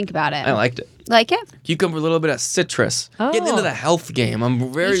 What do you think about it? I liked it. Like it? Cucumber, a little bit of citrus. Getting into Oh. the health game.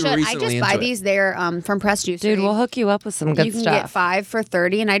 I'm very You should. I recently just into buy it. these. They're from Press Juice. Dude, we'll hook you up with some good You can stuff. get 5 for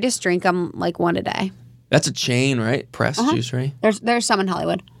 $30, and I just drink them one a day. That's a chain, right? Press juicery. There's some in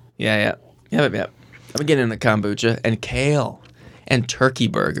Hollywood. Yeah. I've been getting into kombucha and kale and turkey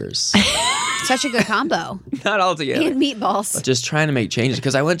burgers. Such a good combo. Not all together. And meatballs. Just trying to make changes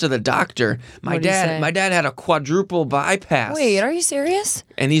because I went to the doctor. What'd he say? My dad had a quadruple bypass. Wait, are you serious?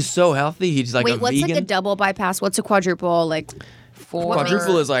 And he's so healthy. He's like Wait, a what's vegan. a double bypass? What's a quadruple?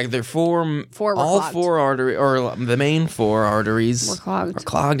 Quadruple is they're four Four were all clogged. 4 arteries, or the main 4 arteries Were clogged. are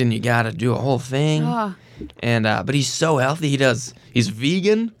clogged, and you got to do a whole thing. Ah. And but he's so healthy. He's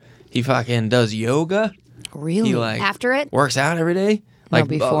vegan. He fucking does yoga. Really? He After it? works out every day.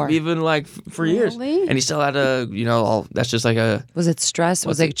 before. Even for years. Really? And he still had that's just like a Was it stress?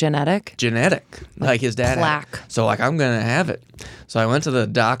 Was it genetic? genetic, like his dad had. plaque. So I'm gonna have it. So I went to the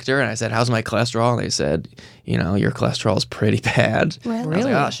doctor and I said, "How's my cholesterol?" And they said, "Your cholesterol is pretty bad." I was Really?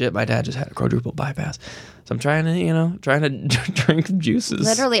 like, "Oh shit, my dad just had a quadruple bypass." So I'm trying to drink juices.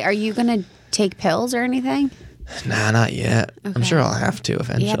 Literally, are you going to take pills or anything? Nah, not yet. I'm sure I'll have to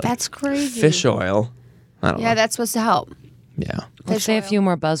eventually. Yeah, that's crazy. Fish oil. I don't Yeah, know. that's supposed to help. Yeah. Let's say a few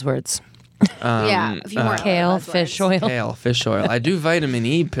more buzzwords. Yeah, a few more Kale, buzzwords. fish oil. Kale, fish oil. I do vitamin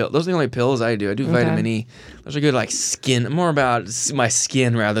E pills. Those are the only pills I do. I do vitamin E. Those are good, skin. More about my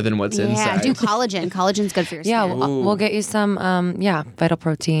skin rather than what's Yeah, inside. do collagen. Collagen's good for your skin. Yeah, we'll get you some, vital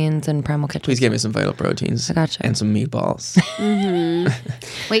proteins and primal kitchen. Please give me some vital proteins. I gotcha. And some meatballs.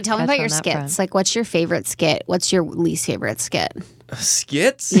 Wait, tell me Catch about on your that skits. front. What's your favorite skit? What's your least favorite skit?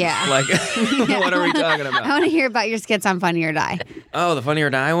 Skits? Yeah. What are we talking I about? want to hear about your skits on Funny or Die. Oh, the Funny or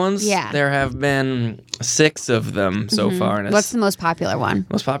Die ones? Yeah. There have been 6 of them so far. And What's the most popular one?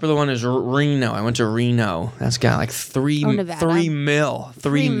 most popular one is Reno. I went to Reno. That's got 3 Nevada. 3 mil.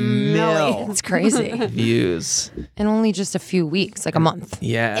 3 mil It's crazy. views. In only just a few weeks, like a month.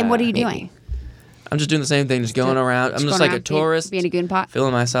 Yeah. And what are you maybe. doing? I'm just doing the same thing, just going around. I'm just going like a around tourist. being a goon pot?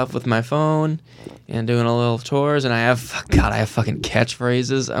 Filling myself with my phone and doing a little tours. And I have fucking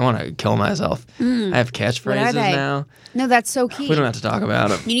catchphrases. I want to kill myself. I have catchphrases they? now. No, that's so key. We don't have to talk about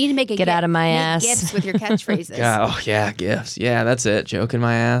them. You need to make a Get out of my make ass. gifts with your catchphrases. Oh yeah, gifts. Yeah, that's it. Joke in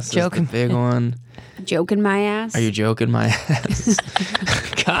my ass. Joke Joke in the big one. Joking my ass. Are you joking my ass?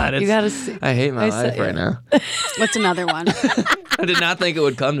 God, You gotta see. I hate my I life said- right now. What's another one? I did not think it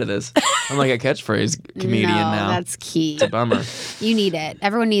would come to this. I'm like a catchphrase comedian no, now. that's key. It's a bummer. You need it.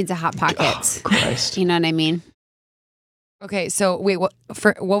 Everyone needs a hot pockets. Christ. You know what I mean? Okay, so wait, what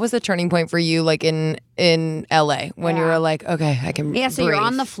was the turning point for you, like in LA, when you Yeah. were like, okay, I can. Yeah, so you're breathe?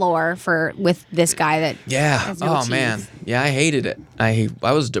 on the floor with this guy that Yeah. has no Oh teeth. man. Yeah, I hated it. I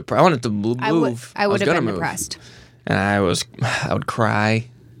was depressed. I wanted to move. I would have was been gonna move. depressed. And I would cry.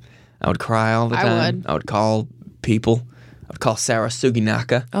 I would cry all the I time. would. I would call people. I would call Sarah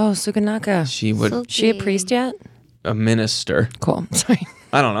Suginaka. Oh, Suganaka. She would She a priest yet? a minister. Cool. Sorry.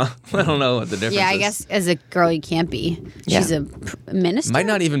 I don't know. I don't know what the difference Yeah, I is. guess as a girl you can't be. She's a minister. Might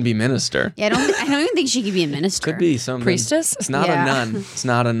not even be minister. Yeah, I don't even think she could be a minister. Could be something. Priestess? It's not Yeah. a nun. It's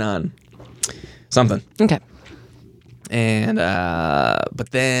not a nun. Something. Okay. And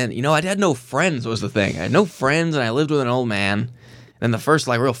but then I had no friends was the thing. I had no friends, and I lived with an old man. And the first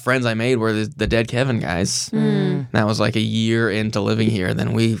real friends I made were the Dead Kevin guys. That was like a year into living here.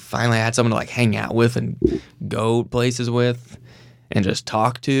 Then we finally had someone to hang out with and go places with and just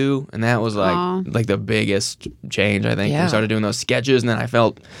talk to. And that was Aw. like the biggest change, I think. Yeah. We started doing those sketches, and then I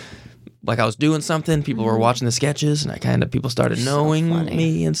felt like I was doing something. People were watching the sketches, and people started knowing funny.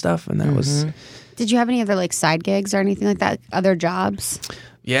 me and stuff. And that was Did you have any other side gigs or anything like that? Other jobs?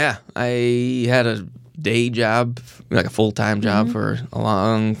 yeah. I had a day job, like a full-time job for a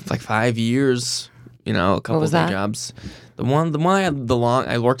long 5 years, a couple was of day that? jobs. The one I had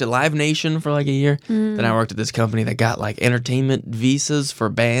I worked at Live Nation for a year. Then I worked at this company that got entertainment visas for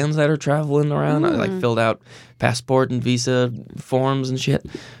bands that are traveling around. I filled out passport and visa forms and shit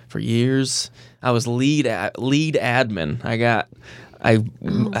for years. I was lead admin.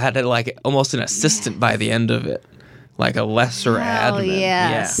 I had almost an assistant by the end of it. Like a lesser Hell admin.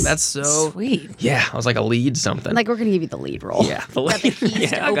 yes. Yeah, that's so Sweet. Yeah, I was like a lead something. We're gonna give you the lead role. yeah, the Got the lead. keys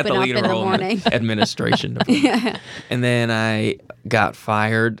to I got the open up lead in the role morning. administration. And then I got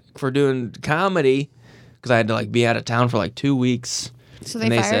fired for doing comedy because I had to be out of town for 2 weeks. So they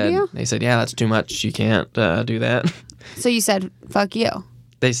And fired said, you? They said, yeah, that's too much. You can't do that. So you said, fuck you.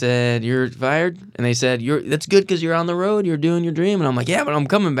 They said, you're fired? And they said, that's good because you're on the road, you're doing your dream. And I'm like, yeah, but I'm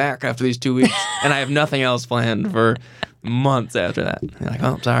coming back after these 2 weeks. And I have nothing else planned for months after that. They're like,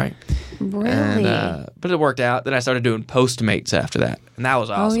 oh, sorry. Really? And, but it worked out. Then I started doing Postmates after that. And that was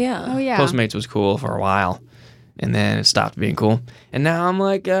awesome. Oh yeah. Oh yeah. Postmates was cool for a while. And then it stopped being cool. And now I'm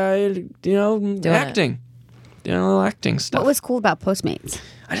acting. Doing a little acting stuff. What was cool about Postmates?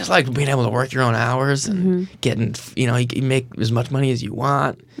 I just like being able to work your own hours and getting, you can make as much money as you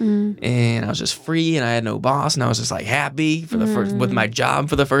want. And I was just free and I had no boss and I was just happy for the first, with my job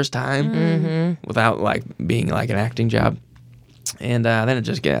for the first time without being an acting job. And then it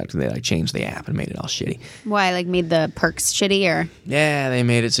just they changed the app and made it all shitty. Why? Made the perks shitty or? Yeah, they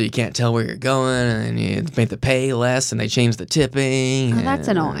made it so you can't tell where you're going and you made the pay less and they changed the tipping. Oh, that's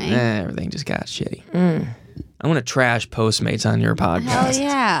and, annoying. Everything just got shitty. I'm going to trash Postmates on your podcast. Hell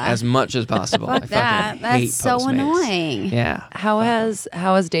yeah. As much as possible. Fuck I that. fucking hate That's so Postmates. annoying. Yeah. How has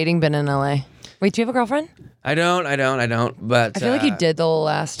dating been in LA? Wait, do you have a girlfriend? I don't. But I feel like you did the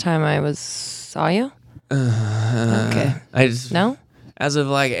last time I saw you. Okay. I just No? As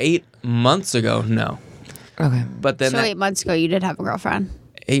of 8 months ago, no. Okay. But then So 8 months ago, you did have a girlfriend.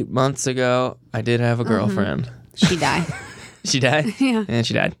 8 months ago, I did have a girlfriend. She died. She died. Yeah. And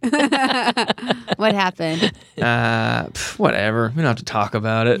she died. What happened? Whatever. We don't have to talk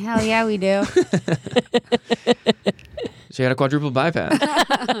about it. Hell yeah, we do. She had a quadruple bypass.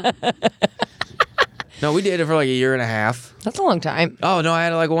 No, we dated for a year and a half. That's a long time. Oh no, I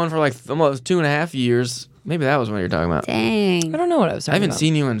had one for almost 2.5 years. Maybe that was what you're talking about. I Dang. don't know what I was I talking haven't about.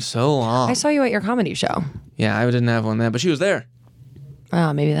 seen you in so long. I saw you at your comedy show. Yeah, I didn't have one then, but she was there.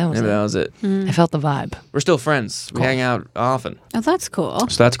 Oh, maybe that was Maybe it. that was it. I felt the vibe. We're still friends. We hang out often, Oh, that's cool.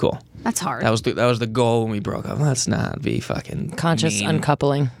 so that's cool. That's hard. That was the goal when we broke up. Let's not be fucking Conscious mean.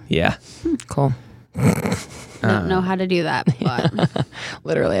 uncoupling. Yeah. Cool. Don't know how to do that, but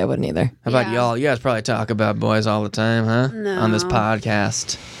Literally, I wouldn't either. How about Yeah. y'all? You guys probably talk about boys all the time, huh? No. On this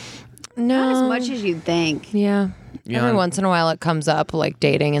podcast. No. not as much as you'd think. Yeah. You Every on- once in a while it comes up,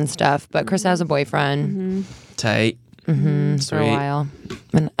 dating and stuff. But Chris has a boyfriend Tight. for Sweet. a while.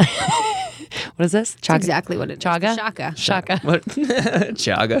 And what is this? Chaga? Exactly what it is. Chaga? Shaka. Shaka. What?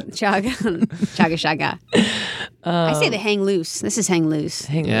 Chaga. Chaga. Chaga shaga. I say the hang loose. This is hang loose.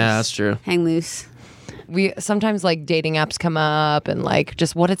 Hang Yeah, loose. that's true. Hang loose. We sometimes dating apps come up and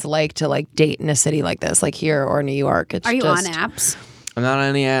just what it's like to date in a city like this, here or New York. It's Are you just, on apps? I'm not on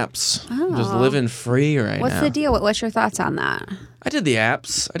any apps. I'm just Oh. living free right What's now. the deal? What's your thoughts on that? I did the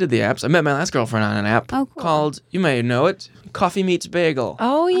apps. I met my last girlfriend on an app Oh, cool. called, you may know it, Coffee Meets Bagel.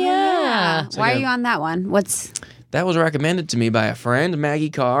 Oh yeah. Why like are you on that one? What's That was recommended to me by a friend, Maggie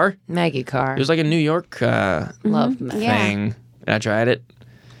Carr. Maggie Carr. It was like a New York Love Maggie. Yeah. thing. And I tried it.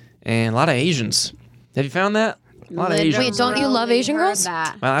 And a lot of Asians. Have you found that? A lot of Asians. Wait, don't you love Literally Asian heard girls?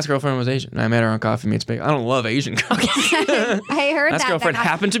 that. My last girlfriend was Asian. And I met her on Coffee Meets Bagel. I don't love Asian girls. I heard Last that. girlfriend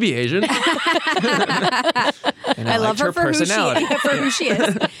happened to be Asian. And I love liked her for personality. who she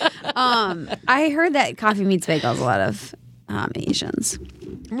is. I heard that Coffee Meets Bagels a lot of Asians.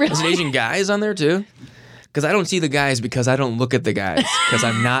 Is it Asian guys on there too? Because I don't see the guys because I don't look at the guys because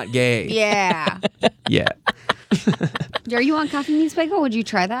I'm not gay Yeah. yet. Are you on Coffee Meets Bagel? Would you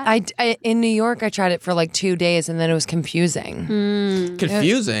try that? I in New York, I tried it for like 2 days, and then it was confusing.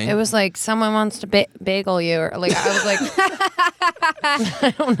 Confusing. It was like someone wants to bagel you, or like I was like,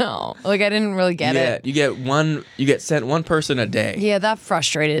 I don't know. Like I didn't really get it. You get sent one person a day. Yeah, that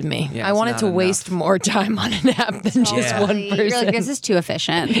frustrated me. Yeah, I it's wanted not to waste enough. more time on an app than just Yeah. one You're person. like, this is too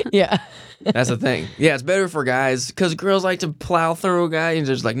efficient. Yeah. That's the thing. Yeah, it's better for guys because girls like to plow through a guy and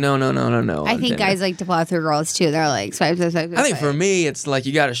just like, no. I think guys like to plow through girls too. They're like, swipe. I think for me, it's like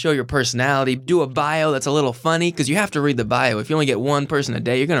you got to show your personality. Do a bio that's a little funny because you have to read the bio. If you only get one person a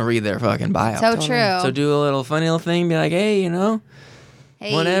day, you're gonna read their fucking bio. so true. So do a little funny little thing. Be like, hey,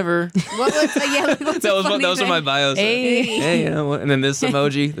 Hey. whatever. What was what's that a was funny those were thing? my bios. Hey. Hey, what? And then this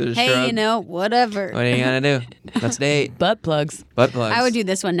emoji. The Hey, shrug. whatever. What are you gonna do? Let's date. Butt plugs. Butt plugs. I would do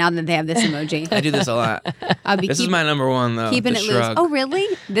this one now that they have this emoji. I do this a lot. I'll be This is my number one though. keeping the it shrug. loose. Oh, really?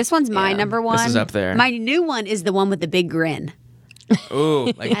 This one's my Yeah. number one. This is up there. My new one is the one with the big grin.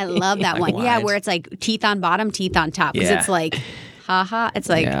 Ooh, like, I love that like one. Yeah, wide. where it's like teeth on bottom, teeth on top. Because Yeah. it's like, haha. It's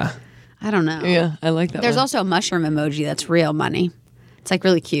like, yeah. I don't know. Yeah, I like that. There's one. also a mushroom emoji that's real money. It's like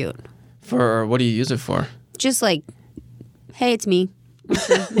really cute. For what do you use it for? Just like, hey, it's me.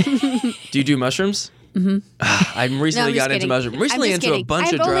 Do you do mushrooms? Mm-hmm. I recently got into mushrooms. Recently into a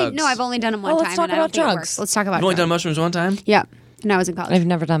bunch of drugs. No, I've only done them one Oh, time. let's talk and I don't about think it drugs. works. Let's talk about You've only done drugs. mushrooms one time? Yeah. And I was in college. I've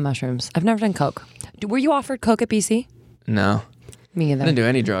never done mushrooms. I've never done coke. Were you offered coke at BC? No. Me either. I didn't do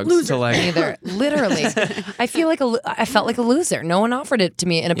any drugs until like Either. Literally. I felt like a loser. No one offered it to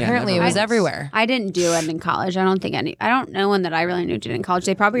me, and apparently it never was once. everywhere. I didn't do it in college. I don't know one that I really knew did it in college.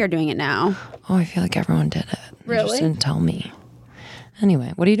 They probably are doing it now. Oh, I feel like everyone did it. They Really? just didn't tell me.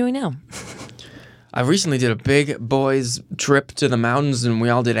 Anyway, what are you doing now? I recently did a big boys trip to the mountains and we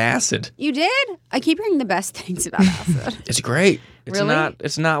all did acid. You did? I keep hearing the best things about acid. It's great. It's Really?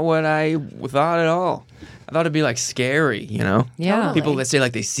 It's not what I thought at all. I thought it'd be like scary, Yeah. Totally. People that say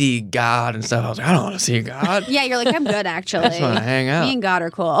like they see God and stuff. I was like, I don't want to see God. Yeah, you're like, I'm good actually. I just want to hang out. Me and God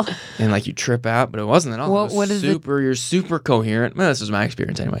are cool. And like you trip out, but it wasn't at all. What- It was what is it- You're super coherent. Well, this was my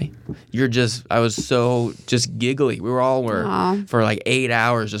experience anyway. I was so just giggly. We were all Aw. for like 8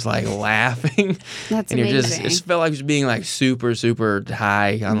 hours just like laughing. That's and you're just, amazing. it just felt like just being like super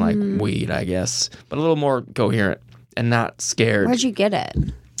high on like weed, I guess, but a little more coherent and not scared. Where'd you get it?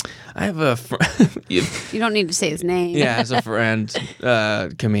 I have a friend. You don't need to say his name. Yeah, as a friend,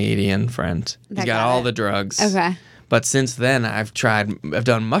 comedian friend. He's That got got all it. the drugs. Okay. But since then, I've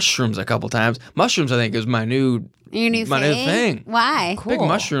done mushrooms a couple times. Mushrooms, I think, is my new Your new my new thing. Why? Big Cool.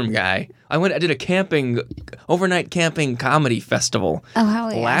 mushroom guy. I did a overnight camping comedy festival Oh,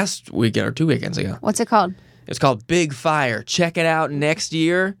 hell yeah. last weekend or 2 weekends ago. What's it called? It's called Big Fire. Check it out next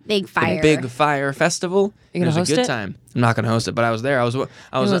year. Big The Fire. Big Fire Festival. You gonna it was host a good it? time. I'm not gonna host it, but I was there. I was It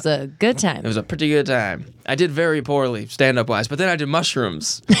was a good time. it was a pretty good time. I did very poorly stand up wise, but then I did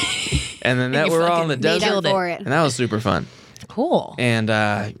mushrooms, and then that you we're all in the fucking Made up desert, for it. and that was super fun. Cool. And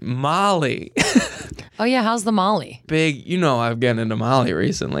Molly, Oh yeah, how's the Molly? big. I've gotten into Molly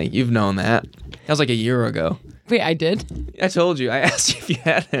recently. You've known that. That was like a year ago. Wait, I did. I told you. I asked you if you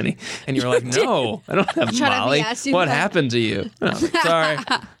had any, and you were like, "No, I don't have Shut up, he Molly." asked you What that. happened to you? Oh,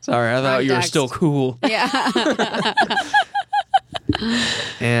 sorry. I thought you were text. still cool. Yeah.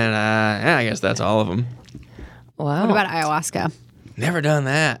 And yeah, I guess that's all of them. Wow. What about ayahuasca? Never done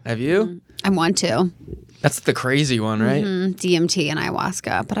that. Have you? I want to. That's the crazy one, right? DMT and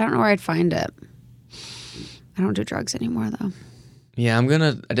ayahuasca, but I don't know where I'd find it. I don't do drugs anymore though. Yeah,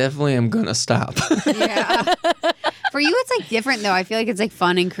 I definitely am gonna stop. Yeah. For you, it's like different though. I feel like it's like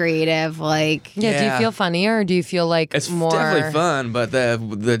fun and creative. Like, Yeah, do you Yeah. feel funnier or do you feel like It's more definitely fun, but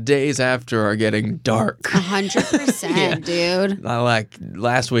the days after are getting dark. 100%, dude. I like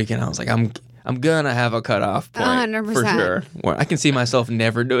last weekend. I was like, I'm gonna have a cutoff point 100%. for sure. Where I can see myself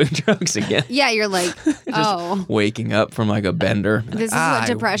never doing drugs again. Yeah, you're like, Just oh, waking up from like a bender. this is Like, what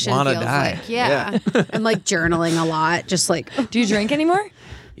depression I wanna feels die. like. Yeah. I'm like journaling a lot, just like, Do you drink anymore?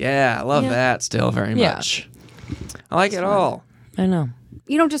 Yeah, I love Yeah. that still very Yeah. much. I like it all. I know.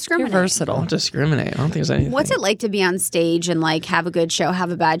 You don't You're discriminate. versatile. Don't discriminate. I don't think there's anything. What's it like to be on stage and like have a good show,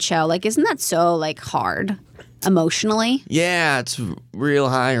 have a bad show? Like, isn't that so like hard emotionally? Yeah, it's real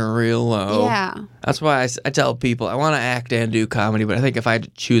high or real low. Yeah. That's why I tell people I want to act and do comedy, but I think if I had to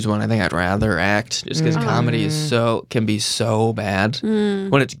choose one, I think I'd rather act just because comedy is can be so bad.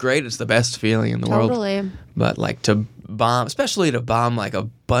 When it's great, it's the best feeling in the world. Totally. But like to bomb, especially to bomb like a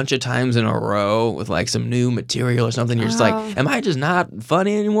bunch of times in a row with like some new material or something, you're just like, am I just not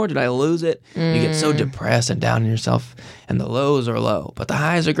funny anymore? Did I lose it? You get so depressed and down on yourself, and the lows are low, but the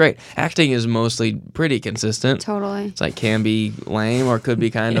highs are great. Acting is mostly pretty consistent. Totally. It's like can be lame or could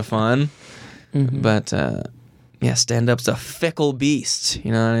be kind of fun. But yeah, stand-up's a fickle beast.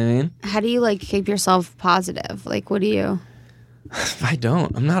 You know what I mean? How do you like keep yourself positive? Like, what do you? I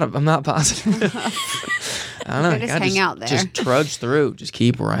don't. I'm not positive. I don't know. So I just gotta hang out there. Just trudge through. Just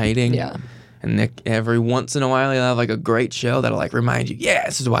keep writing. Yeah. And every once in a while, you'll have like a great show that'll like remind you, yeah,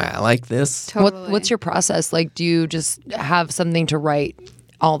 this is why I like this. Totally. What's your process? Like, do you just have something to write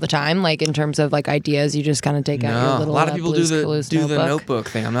all the time? Like in terms of like ideas, you just kind of take out your No, little a lot of people do Blue's the notebook? notebook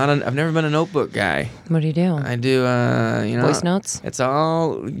thing. I've never been a notebook guy. What do you do? I do Voice notes? It's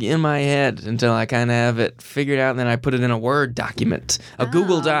all in my head until I kind of have it figured out, and then I put it in a Word document, a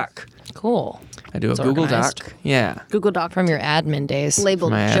Google Doc. Cool. I do It's a Google organized. Doc. Yeah. Google Doc From your admin days.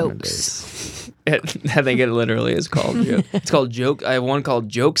 labeled My admin jokes. I think it literally is called. It's called joke. I have one called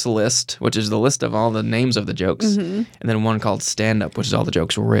Jokes List, which is the list of all the names of the jokes, and then one called Stand Up, which is all the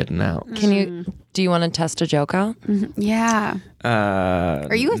jokes written out. Do you want to test a joke out? Yeah.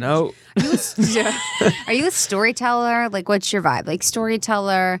 Are you a- No. Are you a storyteller? Like, what's your vibe? Like,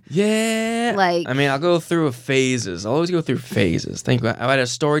 storyteller? Yeah. Like- I mean, I'll go through phases. I'll always go through phases. I had a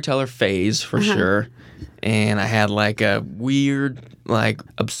storyteller phase for sure, and I had like a weird, like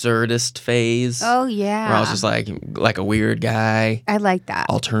absurdist phase. Oh, yeah. Where I was just like a weird guy. I like that.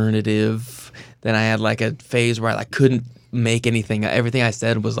 Alternative. Then I had like a phase where I like couldn't make anything. Everything I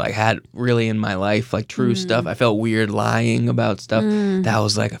said was like had really in my life like true stuff. I felt weird lying about stuff. That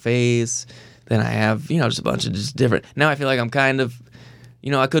was like a phase. Then I have just a bunch of just different. Now I feel like I'm kind of,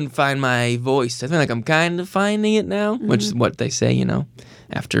 I couldn't find my voice. I feel like I'm kind of finding it now, which is what they say.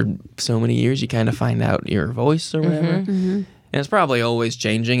 After so many years, you kind of find out your voice or whatever. And it's probably always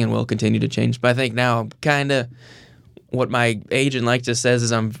changing and will continue to change. But I think now I'm kind of what my agent like to says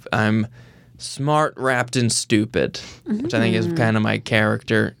is I'm smart, wrapped in stupid, which I think is kind of my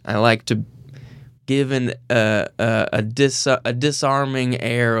character. I like to give a disarming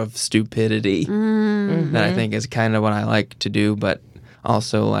air of stupidity that I think is kind of what I like to do, but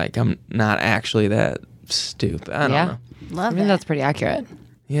also like I'm not actually that stupid. I don't know. I Love mean, it. that's pretty accurate.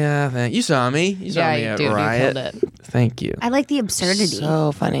 Yeah, you saw me. You saw me Yeah, at dude, Riot. you killed it. Thank you. I like the absurdity.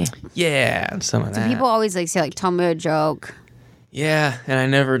 So funny. Yeah, some of that. People always like say like, tell me a joke. Yeah, and I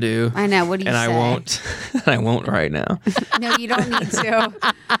never do. I know. What do you And say? I won't. I won't right now. No, you don't need to.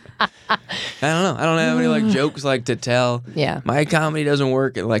 I don't know. I don't have any like jokes like to tell. Yeah. My comedy doesn't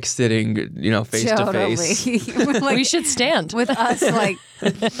work at like sitting, face to face. Like, We should stand. with us, like, I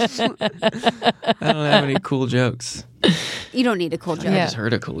don't have any cool jokes. you don't need a cool joke. I Yeah. just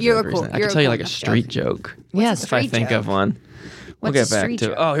heard a cool You're joke. a cool- recently. I you're can a tell you cool like a enough street joke. Yes. If I street think joke? of one. We'll What's get a back street to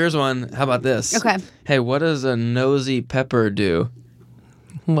joke? Oh, here's one. How about this? Okay. Hey, what does a nosy pepper do?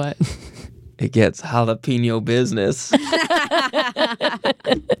 What? It gets jalapeno business.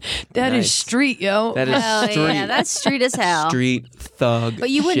 That is Nice. street, yo. That is Hell street. yeah, that's street as hell. Street thug. But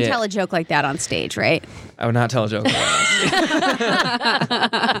you wouldn't shit. tell a joke like that on stage, right? I would not tell a joke like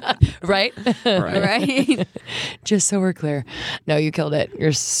right? that. Right. Right? Just so we're clear. No, you killed it.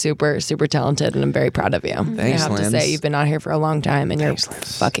 You're super, super talented, and I'm very proud of you. Thanks, I have to Lance. say, you've been out here for a long time, and you're Thanks,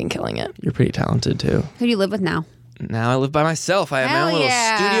 Lance. fucking killing it. You're pretty talented too. Who do you live with now? Now I live by myself. I have my Hell own little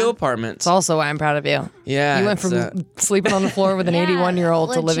yeah. studio apartment. It's also why I'm proud of you. Yeah, You went it's, from sleeping on the floor with an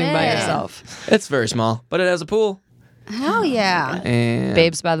 81-year-old to living by legit. yourself. It's very small, but it has a pool. Hell yeah. And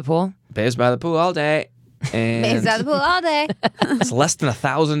Babes by the pool. babes by the pool all day. And Babes at the pool all day. it's less than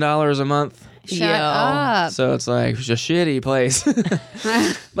 $1,000 a month. Shut Yo. up. So it's like it's a shitty place.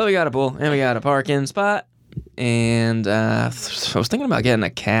 But we got a pool and we got a parking spot. And I was thinking about getting a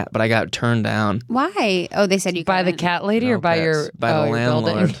cat, but I got turned down. Why? Oh, they said you By the couldn't. cat lady No or by pets. your by the your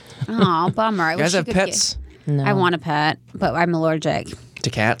building? landlord. Oh, bummer. I You guys wish you have could pets No. I want a pet, but I'm allergic. to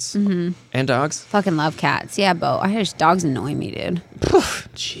cats and dogs? Fucking love cats. Yeah, Bo. Dogs annoy me, dude.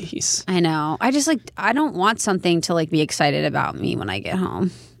 Jeez. I know. I don't want something to like be excited about me when I get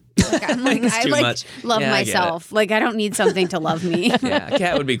home. Like, I'm like, It's I too like much. love Yeah, I get myself. Like, I don't need something to love me. Yeah, a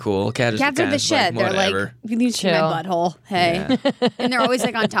cat would be cool. A cat is Cats are the shit. They're whatever. like, you need to see my Chill. butthole. Hey. Yeah. And they're always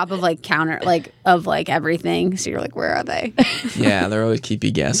like on top of like counter, like of like everything. So you're like, where are they? Yeah, they're always keep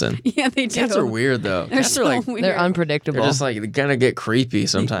you guessing. Yeah, they do. Cats are weird though. They're Cats so are like weird. They're unpredictable. they're just like they kind of get creepy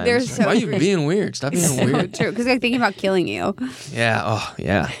sometimes. They're so Why are you creepy. being weird? Stop being so weird. true. Because they're thinking about killing you. Yeah. Oh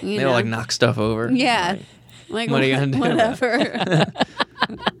yeah. You They'll like know? knock stuff over. Yeah. Like, What are you gonna do? Whatever.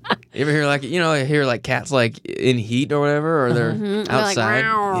 You ever hear like hear like cats like in heat or whatever, or they're They're like, outside?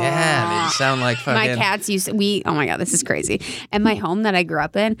 "Meow." Yeah, they just sound like My fucking. cats oh my God, this is crazy. And my home that I grew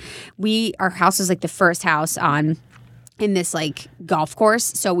up in, our house was like the first house in this like golf course.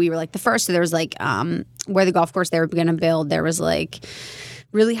 So we were like the first. So there was like where the golf course they were going to build, there was like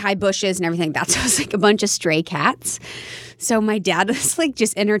really high bushes and everything. That's was like a bunch of stray cats. So my dad was like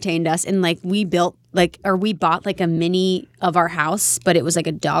just entertained us and like we bought like a mini of our house, but it was like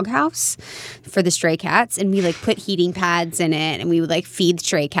a dog house for the stray cats. And we like put heating pads in it and we would like feed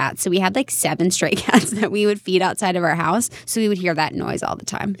stray cats. So we had like 7 stray cats that we would feed outside of our house. So we would hear that noise all the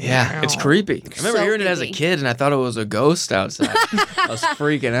time. Yeah, it's creepy. I remember So hearing it as a creepy. kid, and I thought it was a ghost outside. I was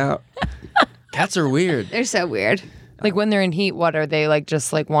freaking out. Cats are weird. They're so weird. like when they're in heat, what are they like?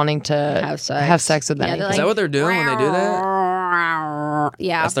 Just like wanting to have sex with Yeah, anything? they're Is that what they're doing when they do that?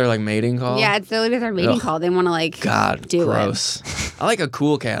 Yeah. That's their like mating call. Yeah, it's literally their mating Ugh. call. They want to like God, do gross. I like a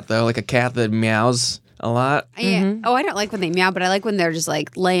cool cat though, like a cat that meows a lot. it. Yeah. Oh, I don't like when they meow, but I like when they're just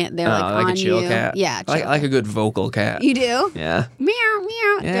like laying. They're like like on a chill you. cat. Yeah, I like, chill. I like a good vocal cat. You do? Yeah. Meow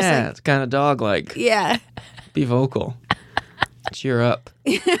meow. Yeah, Just like, it's kind of dog like. yeah. Be vocal. Cheer up.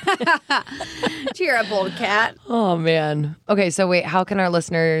 Cheer up, old cat. Oh man. Okay, so wait, how can our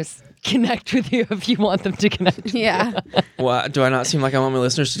listeners connect with you if you want them to connect? with Yeah. Well, do I not seem like I want my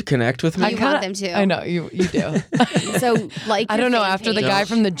listeners to connect with me? You want them to. I know you do. So like I your don't know. fan After the page. guy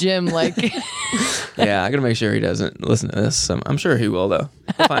from the gym, like, Yeah, I gotta make sure he doesn't listen to this. I'm sure he will though.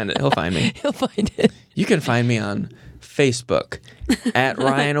 He'll find it. He'll find me. he'll find it. You can find me on Facebook at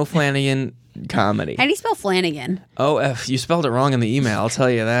Ryan O'Flanagan Comedy. How do you spell Flanagan? You spelled it wrong in the email. I'll tell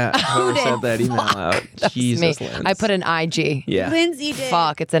you that. Whoever did? said that email out. Jesus, Me. Linz. I put an IG. Yeah. Lindsay did.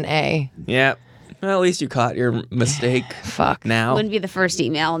 Fuck, it's an A. Yeah. Well, at least you caught your mistake. Fuck. Now. Wouldn't be the first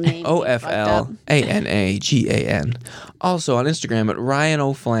email name. OFLANAGAN. Also on Instagram at Ryan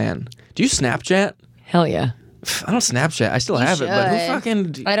O'Flan. Do you Snapchat? Hell yeah. I don't Snapchat. I still have it, but who should.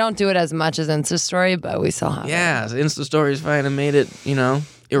 fucking? I don't do it as much as Insta Story, but we still have it. Yeah, Insta stories fine and made it,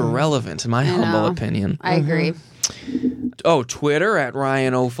 irrelevant in my humble know. opinion. I agree. Oh, Twitter at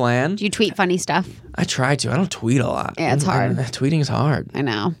Ryan O'Flan. Do you tweet funny stuff? I try to. I don't tweet a lot. Yeah, it's hard. Tweeting's hard. I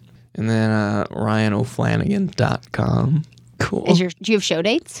know. And then RyanO'Flanagan.com. Cool. Do you have show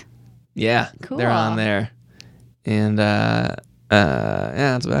dates? Yeah, Cool. they're on there. And yeah,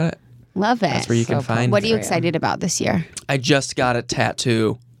 that's about it. Love it. That's where you can find What are me. you excited about this year? I just got a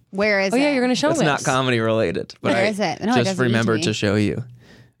tattoo. Where is Oh it? yeah, you're gonna show It's me. not comedy related, but Where I is it? No, it just doesn't need to remembered be. to show you.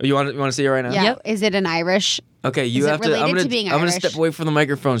 You want to see it right now? Yeah. Yep. Is it an Irish? Okay, you Is it have to. I'm related gonna. to being I'm gonna Irish? step away from the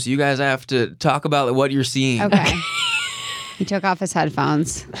microphone, so you guys have to talk about what you're seeing. Okay. He took off his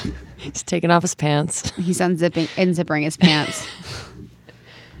headphones. He's taking off his pants. He's unzipping his pants.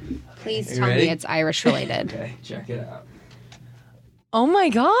 Please tell ready? me it's Irish related. Okay, check it out. Oh my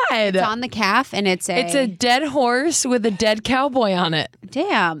god! It's on the calf, and it's a dead horse with a dead cowboy on it.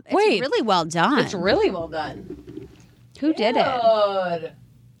 damn. It's Wait. really well done. It's really well done. Who did it? Good.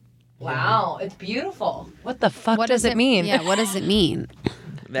 Wow, it's beautiful. What the fuck What does it mean? Yeah, what does it mean?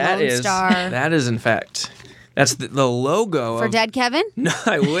 That Lone is. Star. That is in fact. That's the logo For of. Dead Kevin? No,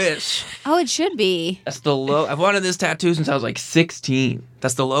 I wish. Oh, it should be. That's the logo. I've wanted this tattoo since I was like 16.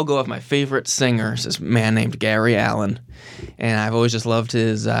 That's the logo of my favorite singer. It's this man named Gary Allen, and I've always just loved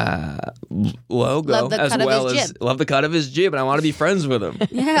his logo Love the as cut of well his as jib. love the cut of his jib, and I want to be friends with him,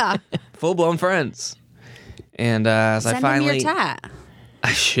 Yeah. full blown friends. And as Send I finally, him your tat.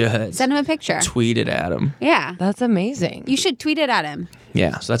 I should Send him a picture. tweet it at him. Yeah. That's amazing. You should tweet it at him.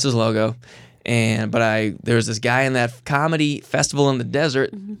 Yeah, so that's his logo. There was this guy in that comedy festival in the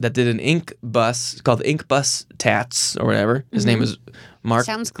desert Mm-hmm. that did an ink bus called the Ink Bus Tats or whatever. His name is Mark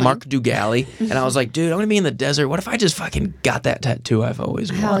Mm-hmm. Sounds clean. Mark Dugali, and I was like, dude, I'm gonna be in the desert. What if I just fucking got that tattoo I've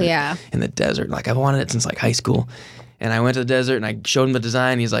always wanted? Hell yeah. In the desert, like I've wanted it since like high school. And I went to the desert and I showed him the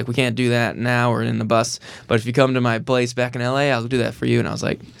design. He's like, we can't do that now or in the bus, but if you come to my place back in LA, I'll do that for you. And I was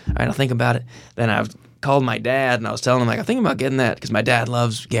like, all right, I'll think about it. Then I called my dad and I was telling him like, I'm thinking about getting that because my dad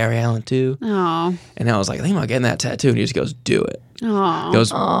loves Gary Allen too. Oh. And I was like, I think about getting that tattoo. And he just goes, do it. Oh. He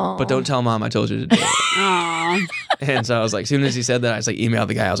goes, but don't tell mom I told you to do it. Oh. And so I was like, as soon as he said that, I was like, emailed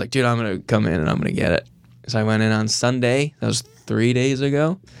the guy. I was like, dude, I'm going to come in and I'm going to get it. So I went in on Sunday. That was 3 days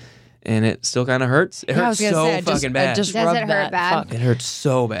ago. and it still kind of hurts. It Yeah, I hurts was gonna so say, fucking bad. Just Does rubbed it hurt that. bad? Fuck. It hurts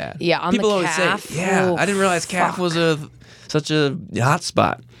so bad. Yeah, on the People always calf. say, yeah, Oof, I didn't realize calf was such a hot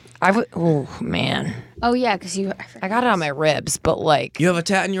spot. Oh man, Oh yeah, because I got it on my ribs, but like You have a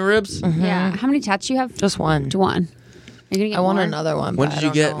tat in your ribs? yeah. How many tats do you have? just one. Just one. Are you gonna get I want more? another one. When but did I you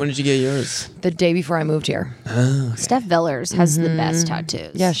don't get know. when did you get yours? The day before I moved here. Steph Villers has the best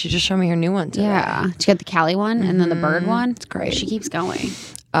tattoos. Yeah, she just showed me her new one today. Yeah. She got the Cali one and then the bird one. It's great. She keeps going.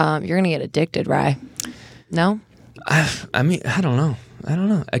 You're gonna get addicted, Rye. No? I mean, I don't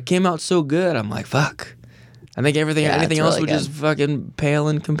know. It came out so good. I'm like, fuck. I think anything Yeah, it's else really would good. just fucking pale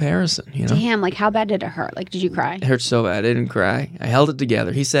in comparison, you know? Damn, like how bad did it hurt? Like did you cry? It hurt so bad. I didn't cry. I held it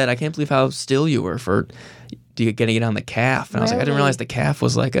together. He said, I can't believe how still you were for getting it on the calf. And I was like, I didn't Really? realize the calf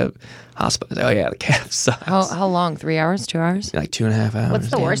was like a hospital. I was like, oh, yeah, the calf sucks. How long? 3 hours? 2 hours? Like 2.5 hours. What's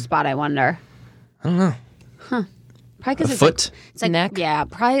the yeah. worst spot, I wonder? I don't know. Probably because A it's foot? Like, it's like Neck? Yeah,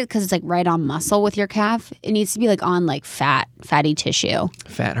 probably because it's like right on muscle with your calf. It needs to be like on like fatty tissue.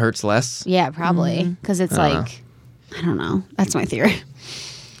 Fat hurts less. Yeah, probably because it's like I don't know. That's my theory.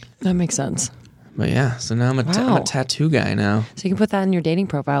 That makes sense. But yeah, so now I'm a Wow. tattoo guy now. So you can put that in your dating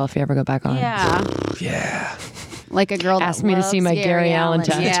profile if you ever go back on. Yeah, Yeah. like a girl that Asked me to see loves my Gary Allen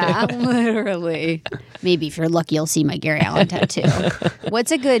tattoo. Yeah, literally. Maybe if you're lucky, you'll see my Gary Allen tattoo.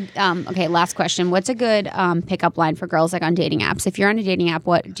 What's a good? Okay, last question. What's a good pickup line for girls like on dating apps? If you're on a dating app,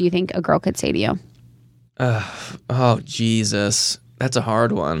 what do you think a girl could say to you? Oh, Jesus. That's a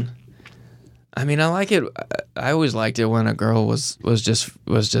hard one. I mean, I like it. I always liked it when a girl was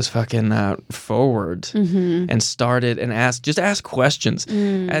just fucking forward and started and asked questions.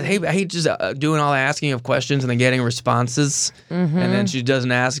 I hate just doing all the asking of questions and then getting responses, and then she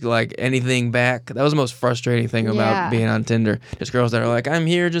doesn't ask like anything back. That was the most frustrating thing Yeah. about being on Tinder. Just girls that are like, I'm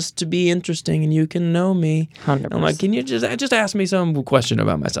here just to be interesting and you can know me. 100%. I'm like, can you just ask me some question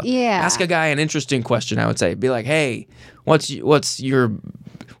about myself? Yeah. Ask a guy an interesting question. I would say, be like, hey,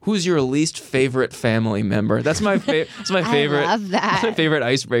 who's your least favorite family member? That's my favorite. That's my favorite. love that. That's my favorite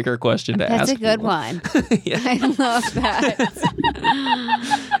icebreaker question to ask. That's a good people. one. Yeah, I love that.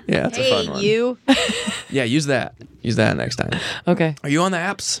 yeah, it's a fun one. you. Yeah, use that. Use that next time. Okay. Are you on the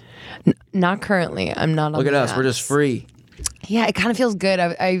apps? Not currently. I'm not on Look at the us. We're just apps. free. Yeah, it kind of feels good.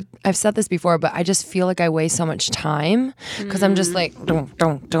 I've said this before, but I just feel like I waste so much time because I'm just like, don't.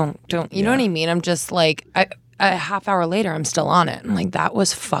 You know what I mean? I'm just like, a half hour later, I'm still on it. I'm like, that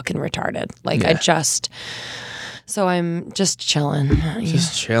was fucking retarded. Like, so I'm just chilling.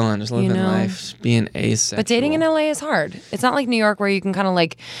 Just chilling, just living know? life, just being asexual. But dating in LA is hard. It's not like New York where you can kind of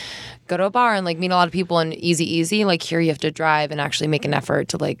like go to a bar and like meet a lot of people and easy. Like here you have to drive and actually make an effort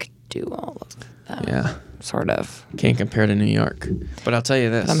to like do all of that. Yeah, Sort of. can't compare to New York. But I'll tell you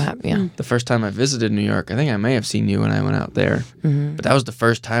this. I'm happy. Yeah. The first time I visited New York, I think I may have seen you when I went out there. But that was the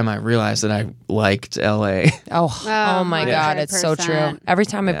first time I realized that I liked LA. Oh my God, it's so true. 100%. Every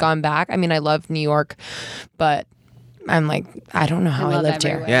time I've Yeah. gone back, I mean, I love New York, but I'm like, I don't know how I love lived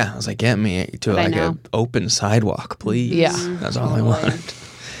everywhere. here. Yeah, I was like, get me to But I like know. an open sidewalk, please. Yeah. That's all I want.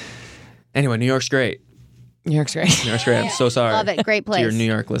 Anyway, New York's great. New York's great. New York's great. I'm so sorry. Love it. Great To your place. New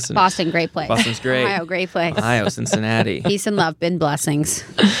York listeners. Boston, great place. Boston's great. Ohio, great place. Ohio, Cincinnati. Peace and love, been blessings.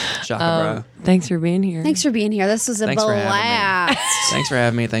 Shaka, bro. Thanks for being here. Thanks for being here. This was a Thanks for having me. blast. Thanks for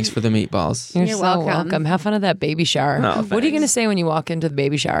having me. Thanks for the meatballs. You're You're so welcome. welcome. Have fun at that baby shower. Oh, What are you thanks. going to say when you walk into the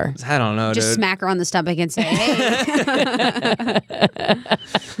baby shower? I don't know, Just dude. smack her on the stomach and say, hey.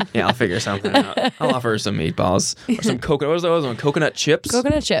 Yeah, I'll figure something out. I'll offer her some meatballs or some coconut. What was those one? Coconut chips.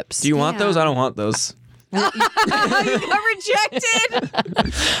 Coconut chips. Do you want those? Yeah. I don't want those. You got rejected.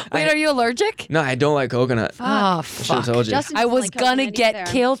 Wait, are you allergic? No, I don't like coconut. Oh, I should have fuck. told you. Justin I doesn't was like gonna coconut get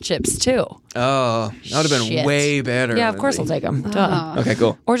either. kale chips too. Oh, that would have been Shit. way better. Yeah, of course I'll Lindsay. take them. Duh. Okay,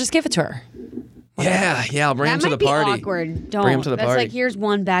 cool. Or just give it to her. Yeah, I'll bring That them to might the party. be awkward. Don't. Bring 'em to the That's party. like, here's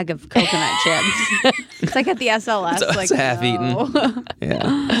one bag of coconut chips. It's like at the SLS. It's like, half no. eaten.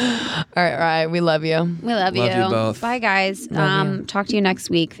 Yeah. All right. We love you. We love you. Love you both. Bye, guys. Love you. Talk to you next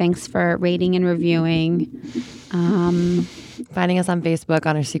week. Thanks for rating and reviewing. Finding us on Facebook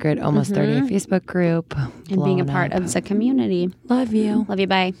on our secret Almost 30 Facebook group. And being a Blown part up. of the community. Love you. Love you.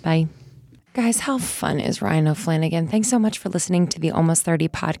 Bye. Bye. Guys, how fun is Ryan O'Flanagan? Thanks so much for listening to the Almost 30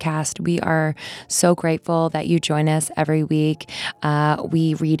 podcast. We are so grateful that you join us every week.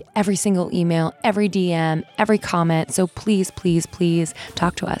 We read every single email, every DM, every comment. So please, please, please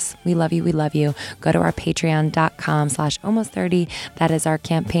talk to us. We love you. We love you. Go to our patreon.com/almost30. That is our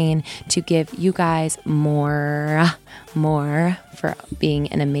campaign to give you guys more for being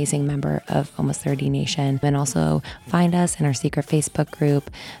an amazing member of Almost 30 Nation. And also find us in our secret Facebook group.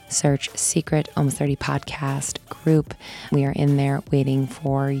 Search Secret Almost 30 Podcast group. We are in there waiting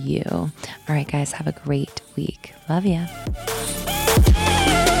for you. All right, guys, have a great week. Love ya.